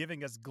movie is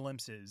giving us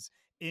glimpses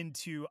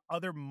into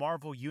other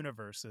Marvel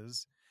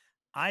universes,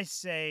 I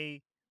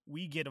say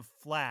we get a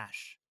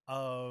flash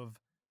of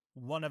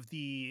one of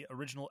the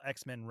original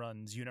X-Men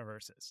runs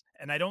universes.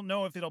 And I don't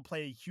know if it'll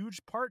play a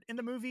huge part in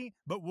the movie,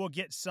 but we'll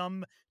get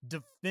some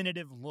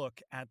definitive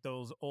look at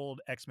those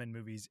old X-Men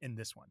movies in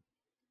this one.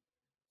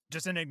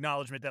 Just an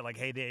acknowledgement that, like,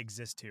 hey, they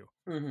exist too.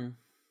 Mm-hmm.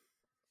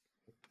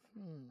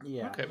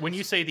 Yeah. Okay. When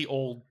you say the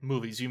old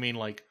movies, you mean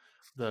like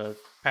the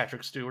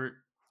Patrick Stewart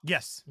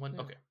Yes. one?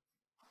 Yeah. Okay.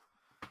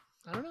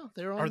 I don't know.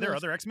 They're on Are there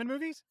other X-Men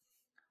movies?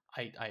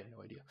 I have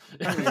no idea.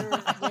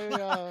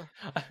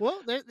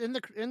 Well, they're in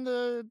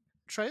the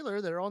trailer,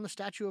 they're on the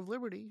Statue of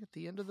Liberty at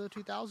the end of the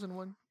 2000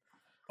 one.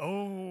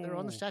 Oh. They're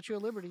on the Statue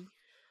of Liberty.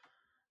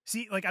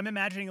 See, like, I'm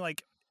imagining,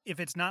 like, if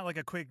it's not like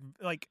a quick,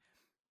 like,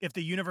 if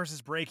the universe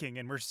is breaking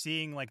and we're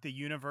seeing like the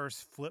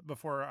universe flip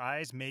before our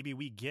eyes, maybe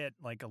we get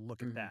like a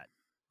look at that.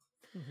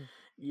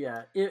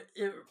 Yeah,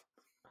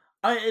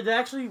 it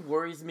actually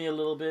worries me a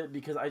little bit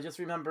because I just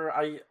remember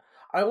I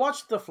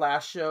watched the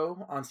Flash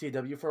show on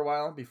CW for a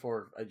while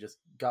before I just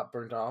got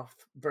burnt out,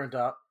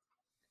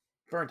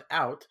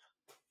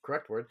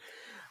 correct word,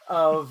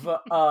 of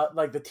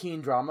like the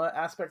teen drama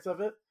aspects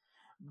of it.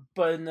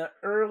 but in the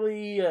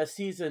early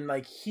season,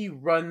 like he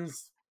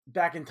runs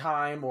back in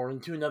time or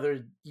into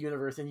another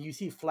universe, and you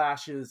see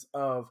flashes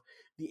of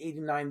the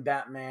 '89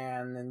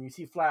 Batman, and you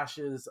see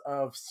flashes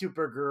of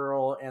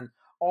Supergirl, and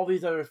all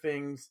these other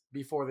things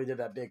before they did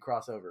that big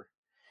crossover.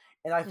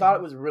 And I thought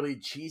it was really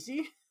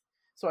cheesy,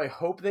 so I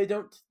hope they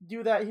don't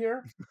do that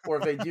here. Or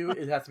if they do,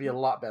 it has to be a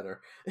lot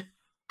better.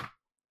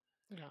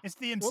 Yeah. It's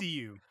the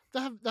MCU.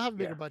 They'll have a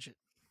bigger Yeah. budget.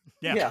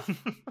 Yeah.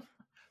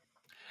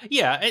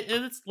 Yeah,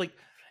 it's like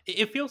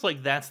it feels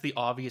like that's the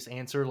obvious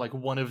answer. Like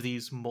one of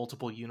these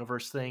multiple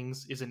universe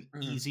things is an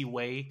Mhm. easy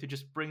way to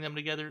just bring them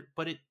together,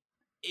 but it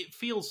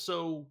feels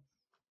so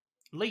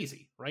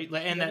lazy, right?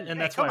 And Yeah, that and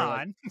Hey, that's come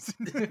why on.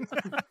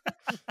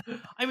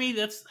 I mean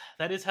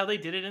that is how they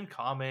did it in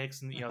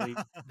comics, and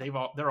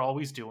they're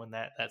always doing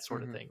that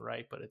sort of Mhm. thing,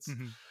 right? But it's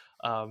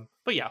Mhm.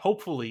 but yeah,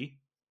 hopefully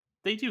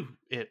they do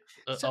it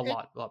So a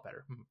lot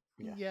better. Mhm.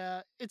 Yeah.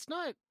 Yeah, it's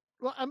not.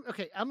 Well, I'm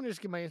okay. I'm gonna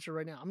just give my answer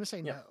right now. I'm gonna say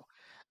Yeah. no,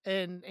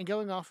 and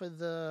going off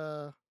of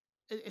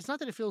it's not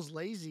that it feels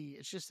lazy.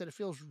 It's just that it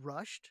feels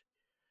rushed.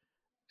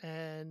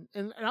 And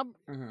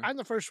Mhm. I'm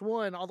the first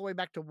one all the way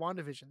back to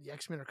WandaVision. The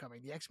X-Men are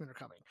coming. The X-Men are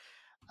coming.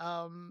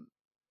 Um,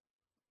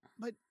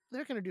 but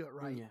they're gonna do it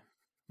right, Yeah.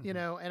 you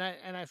know. And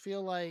I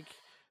feel like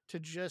to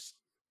just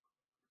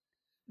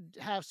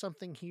have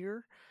something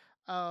here,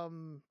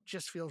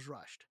 just feels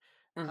rushed.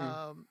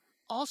 Mhm.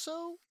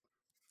 Also,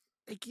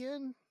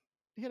 again,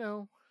 you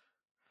know,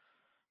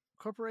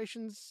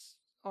 corporations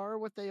are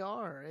what they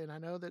are, and I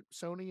know that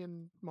Sony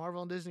and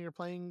Marvel and Disney are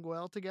playing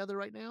well together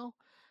right now.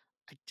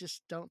 I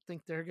just don't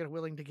think they're gonna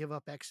willing to give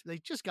up X. They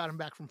just got them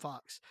back from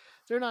Fox.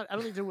 They're not. I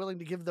don't think they're willing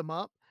to give them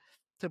up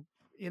to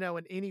in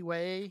any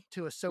way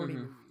to a Sony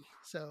Mhm. movie.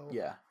 So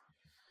Yeah.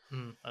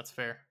 That's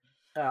fair.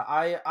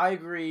 I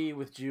agree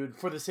with Jude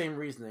for the same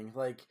reasoning.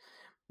 Like,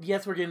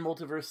 yes, we're getting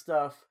multiverse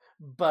stuff,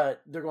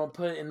 but they're going to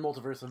put it in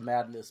Multiverse of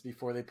Madness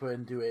before they put it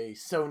into a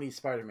Sony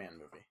Spider-Man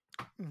movie.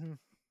 mhm.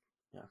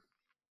 Yeah.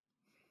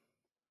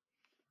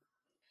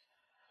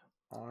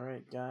 All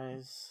right,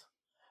 guys.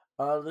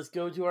 Let's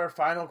go to our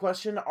final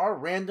question, our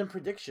random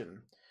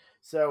prediction.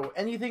 So,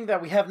 anything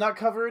that we have not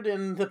covered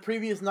in the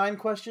previous 9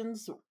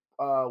 questions,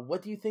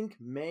 what do you think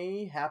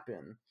may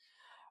happen?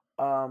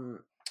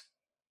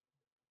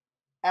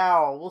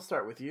 Al, we'll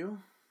start with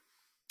you.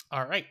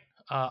 All right.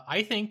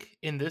 I think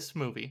in this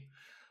movie,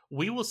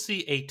 we will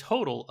see a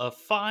total of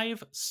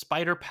 5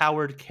 spider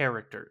powered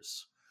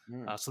characters.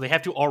 Mm. So they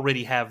have to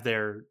already have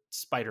their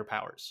spider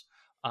powers.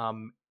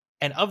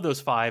 And of those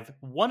 5,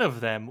 one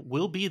of them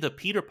will be the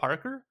Peter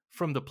Parker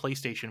from the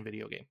PlayStation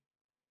video game.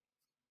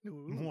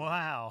 Ooh.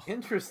 Wow.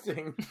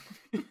 Interesting.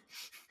 You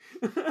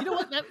know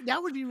what?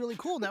 That would be really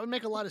cool. That would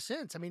make a lot of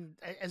sense. I mean,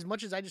 as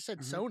much as I just said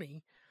Mhm.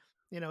 Sony,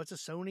 it's a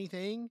Sony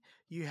thing.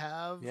 You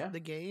have Yeah.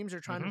 the games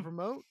they're trying to Mhm.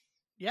 promote.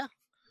 Yeah.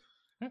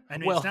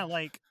 And Well- it's not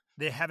like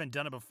they haven't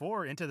done it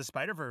before. Into the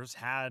Spider-Verse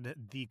had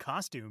the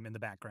costume in the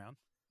background.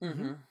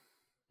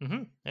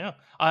 Mm-hmm. Yeah.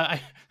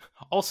 I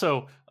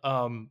also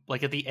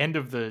like at the end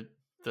of the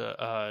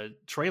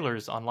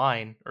trailers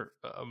online, or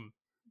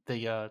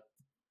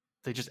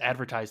they just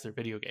advertise their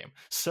video game.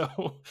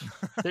 So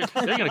they're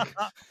gonna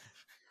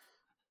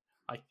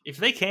if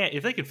they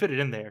can fit it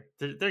in there,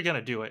 they're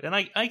gonna do it. And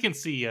I can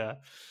see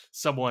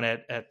someone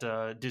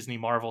at Disney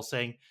Marvel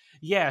saying,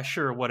 yeah,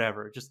 sure,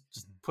 whatever, just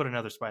put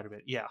another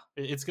Spider-Man. Yeah,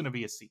 it's gonna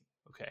be a scene.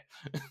 Okay.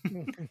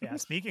 Yeah.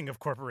 Speaking of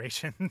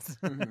corporations,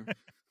 Mm-hmm.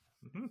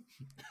 Mhm.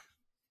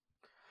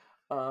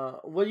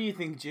 What do you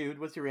think, Jude?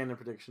 What's your random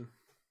prediction?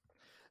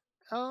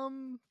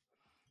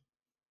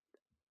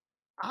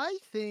 I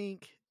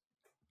think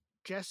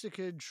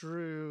Jessica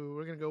Drew,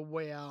 we're gonna go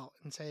way out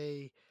and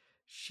say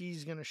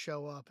she's gonna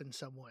show up in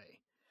some way.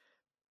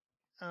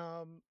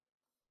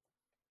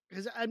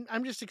 Because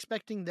I'm just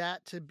expecting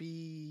that to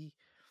be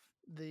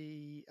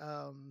the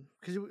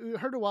because we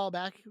heard a while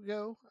back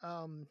ago,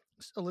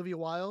 Olivia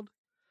Wilde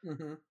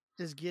Mm-hmm.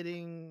 is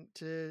getting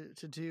to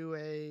do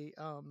a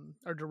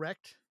or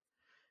direct,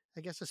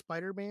 I guess, a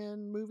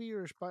Spider-Man movie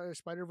or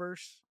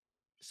Spider-Verse,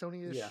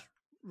 Sony-ish Yeah.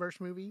 verse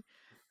movie.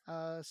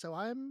 So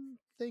I'm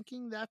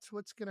thinking that's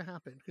what's gonna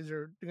happen because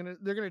they're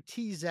gonna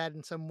tease that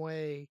in some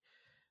way,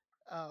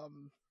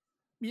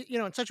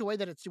 in such a way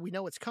that we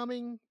know it's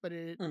coming, but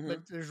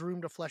Mm-hmm. there's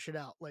room to flesh it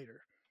out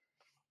later.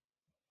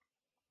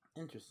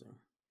 Interesting.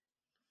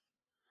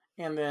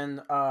 And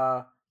then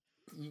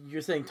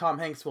you're saying Tom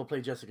Hanks will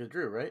play Jessica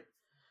Drew, right?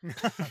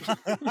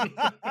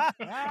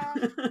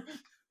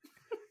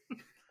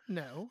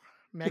 No,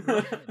 Meg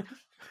Ryan.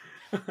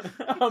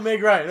 Oh,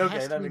 Meg Ryan. It Okay,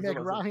 has to that be makes Meg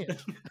a lot of Ryan.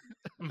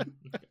 sense.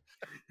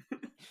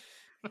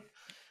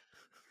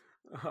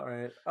 All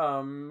right.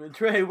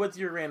 Trey, what's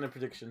your random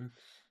prediction?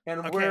 And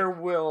Okay. where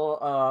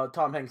will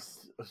Tom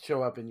Hanks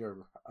show up in your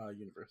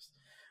universe?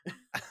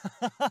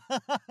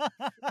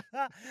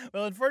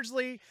 Well,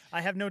 unfortunately,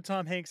 I have no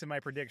Tom Hanks in my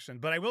prediction,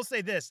 but I will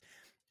say this.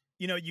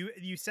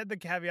 You said the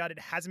caveat, it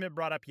hasn't been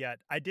brought up yet.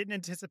 I didn't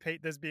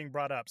anticipate this being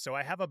brought up, so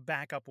I have a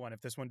backup one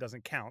if this one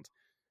doesn't count.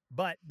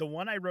 But the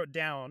one I wrote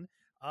down,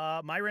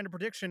 My random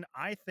prediction,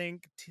 I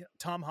think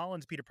Tom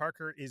Holland's Peter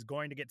Parker is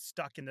going to get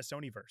stuck in the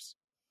Sonyverse.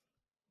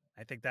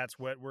 I think that's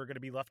what we're going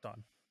to be left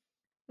on.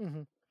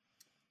 Mm-hmm.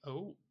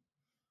 Oh.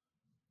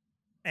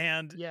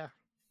 And Yeah.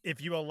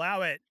 if you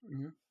allow it,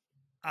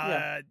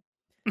 Yeah.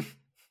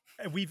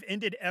 we've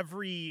ended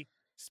every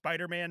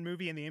Spider-Man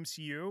movie in the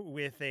MCU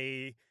with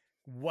a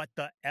what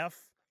the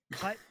F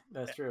cut.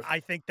 That's true. I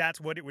think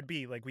that's what it would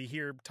be. Like we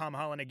hear Tom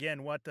Holland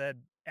again, what the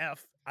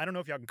F? I don't know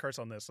if y'all can curse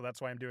on this, so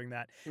that's why I'm doing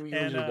that. We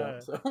usually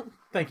don't, so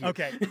thank you.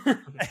 Okay.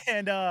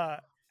 And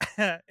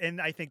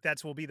and I think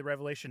that's will be the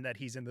revelation that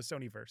he's in the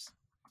Sonyverse.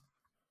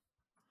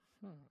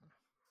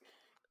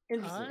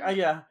 Interesting.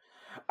 I'm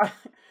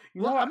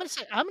What?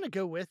 I'm gonna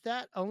go with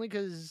that only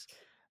because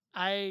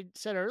I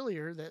said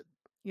earlier that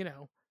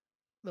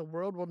the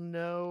world will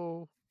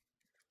know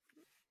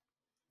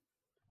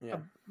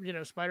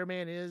Yeah.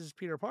 Spider-Man is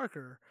Peter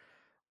Parker,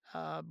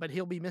 but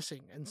he'll be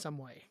missing in some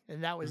way,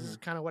 and that was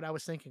kind of what I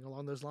was thinking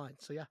along those lines.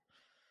 So yeah.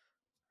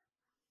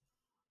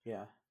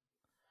 Yeah.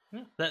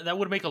 That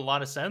would make a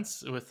lot of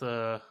sense with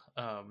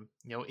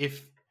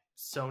if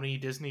Sony,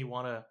 Disney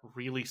want to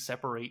really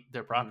separate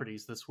their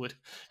properties, this would,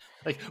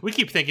 like, we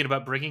keep thinking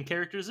about bringing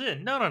characters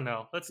in.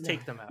 No. Let's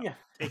take them out. Yeah.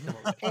 Take them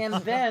away.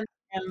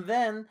 And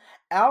then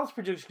Al's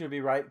prediction would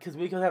be right because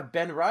we could have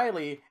Ben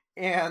Reilly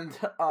and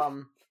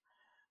Tom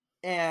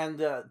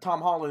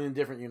Holland in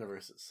different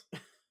universes.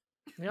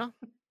 Yeah.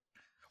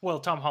 Well,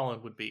 Tom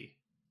Holland would be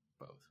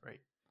both,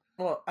 right?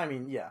 Well, I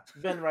mean, yeah,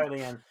 Ben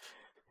Reilly and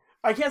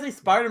I can't say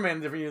Spider-Man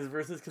in different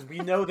universes because we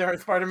know there are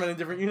Spider-Man in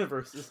different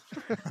universes.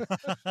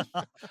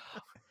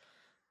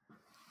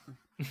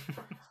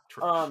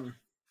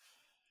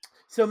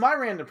 So my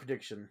random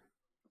prediction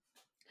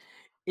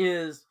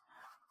is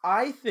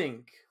I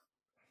think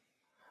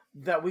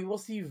that we will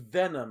see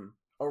Venom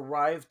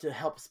arrive to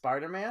help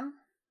Spider-Man,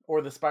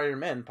 or the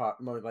Spider-Men,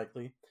 more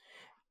likely,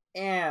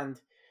 and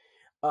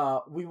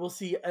we will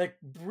see a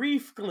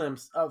brief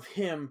glimpse of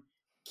him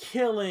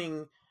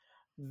killing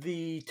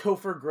the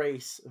Topher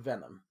Grace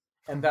Venom,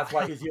 and that's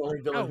why he's the only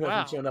villain who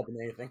hasn't shown up in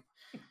anything.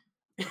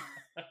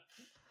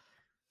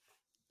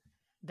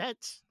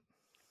 That's.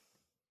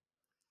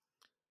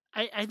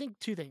 I think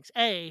two things.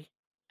 A,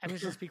 I'm going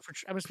to speak for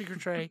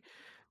Trey.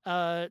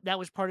 That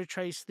was part of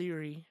Trey's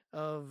theory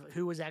of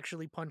who was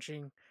actually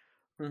punching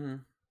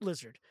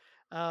Lizard.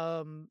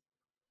 That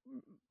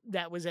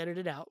was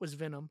edited out, was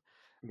Venom.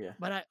 Yeah.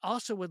 But I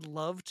also would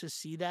love to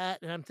see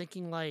that, and I'm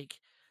thinking like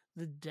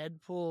the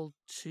Deadpool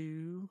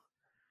 2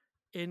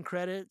 end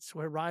credits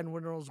where Ryan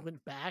Reynolds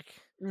went back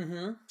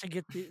to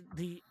get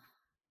the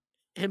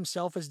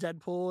himself as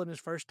Deadpool in his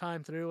first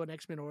time through on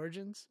X-Men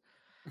Origins.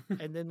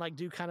 And then like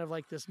do kind of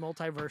like this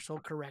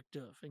multiversal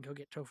corrective and go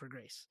get Topher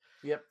Grace.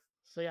 Yep.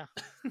 So yeah.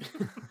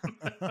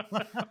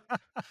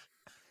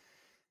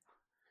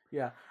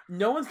 Yeah.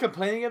 No one's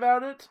complaining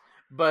about it,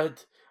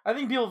 but I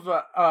think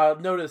people have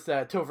noticed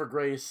that Topher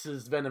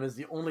Grace's Venom is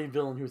the only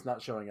villain who's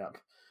not showing up.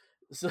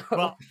 So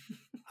well,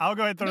 I'll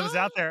go ahead and throw this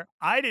out there.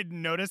 I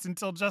didn't notice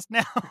until just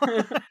now.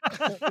 Well,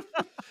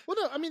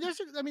 no, I mean, there's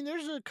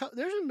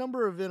a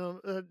number of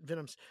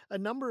Venoms, a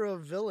number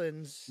of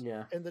villains.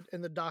 Yeah.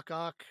 In the Doc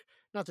Ock,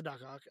 not the Doc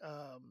Ock,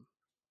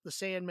 the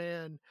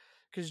Sandman,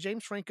 because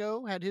James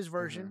Franco had his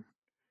version.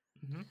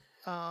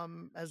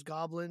 As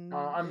Goblin.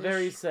 I'm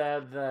very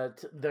sad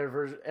that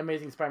their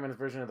Amazing Spider-Man's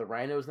version of the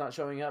Rhino is not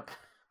showing up.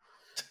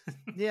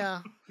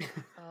 Yeah.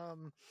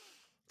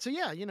 So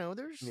yeah,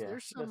 there's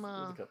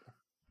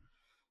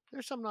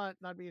some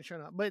not being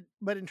shown up,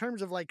 but in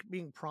terms of like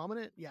being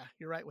prominent, yeah,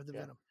 you're right with the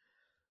Venom.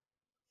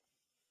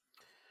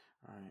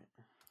 All right.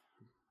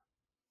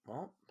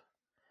 Well,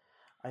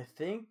 I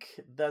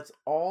think that's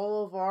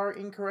all of our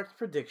incorrect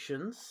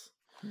predictions.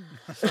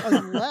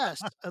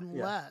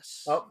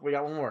 unless Oh, we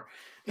got one more.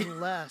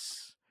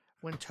 Unless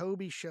when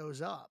Toby shows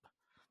up,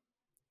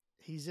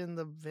 he's in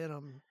the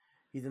Venom.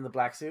 He's in the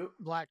black suit,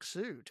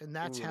 and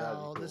that's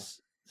how this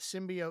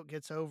symbiote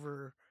gets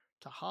over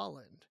to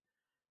Holland,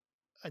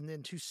 and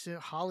then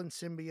Holland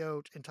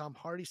symbiote and Tom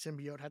Hardy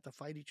symbiote have to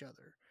fight each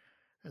other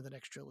in the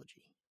next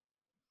trilogy.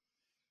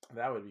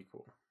 That would be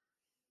cool.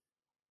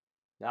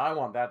 Now I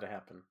want that to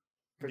happen.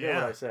 Forget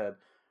what I said.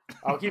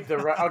 I'll keep it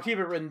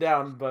written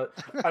down, but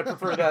I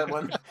prefer that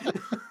one.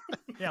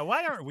 Yeah,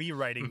 why aren't we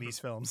writing these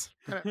films?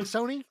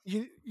 Sony,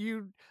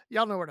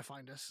 y'all know where to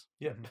find us.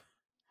 Yep.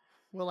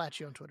 We'll at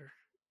you on Twitter.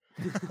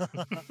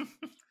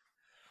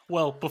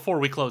 Well, before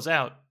we close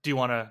out, do you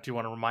want to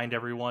remind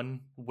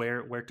everyone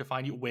where to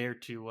find you, where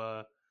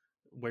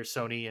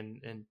Sony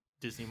and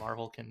Disney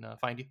Marvel can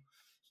find you?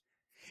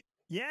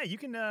 Yeah, you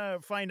can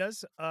find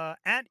us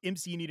at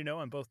MCU Need to Know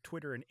on both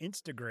Twitter and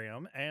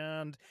Instagram,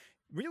 and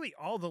really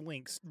all the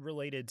links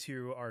related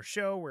to our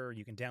show, where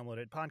you can download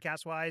it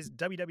podcast-wise,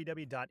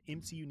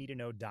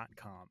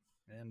 www.mcuneedtoknow.com.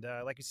 And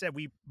like you said,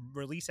 we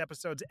release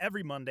episodes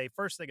every Monday,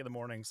 first thing in the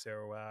morning.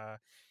 So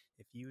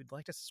if you'd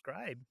like to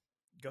subscribe,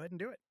 go ahead and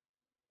do it.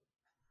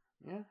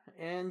 Yeah,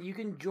 and you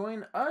can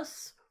join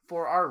us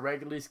for our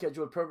regularly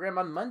scheduled program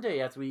on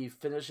Monday as we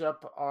finish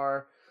up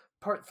our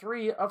part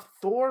 3 of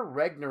Thor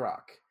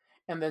Ragnarok.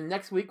 And then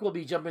next week we'll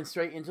be jumping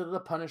straight into The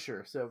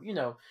Punisher. So,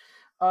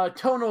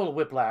 tonal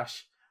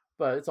whiplash,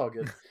 but it's all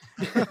good.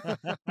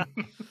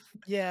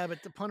 Yeah,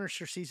 but The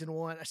Punisher season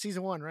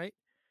one, right?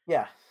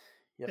 Yeah.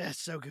 Yep.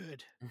 That's so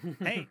good.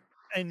 Hey,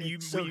 and you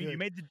It's so you good.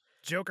 made the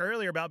joke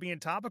earlier about being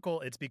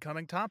topical. It's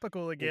becoming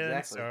topical again.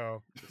 Exactly.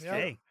 So Yep.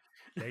 hey,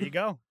 there you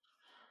go.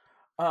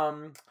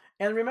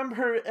 And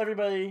remember,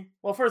 everybody.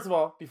 Well, first of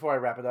all, before I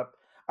wrap it up,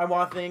 I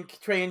want to thank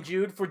Trey and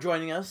Jude for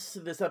joining us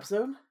this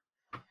episode.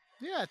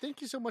 Yeah,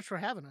 thank you so much for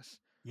having us.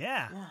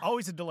 Yeah, Yeah.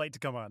 always a delight to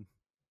come on.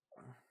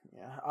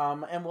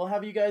 Yeah. And we'll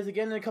have you guys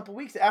again in a couple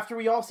weeks after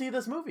we all see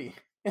this movie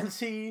and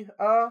see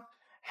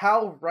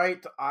how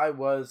right I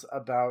was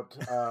about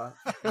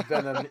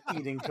Venom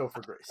eating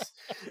Topher Grace.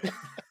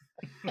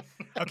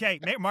 Okay,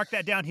 mark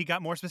that down. He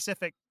got more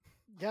specific.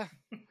 Yeah.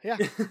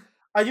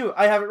 I do.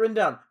 I have it written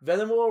down.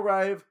 Venom will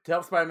arrive to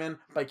help Spider-Man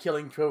by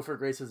killing Topher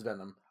Grace's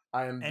Venom.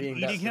 I am And being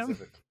eating that him?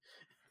 specific.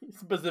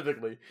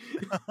 Specifically.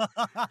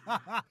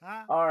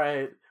 All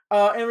right.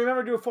 And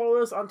remember to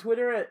follow us on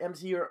Twitter at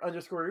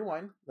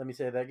MCU_rewind. Let me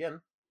say that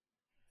again.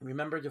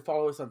 Remember to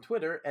follow us on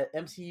Twitter at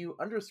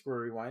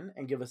MCU_rewind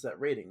and give us that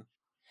rating.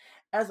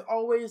 As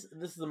always,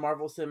 this is the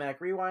Marvel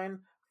Cinematic Rewind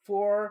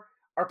for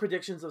our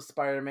predictions of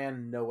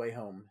Spider-Man No Way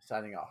Home.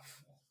 Signing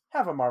off.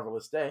 Have a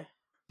marvelous day.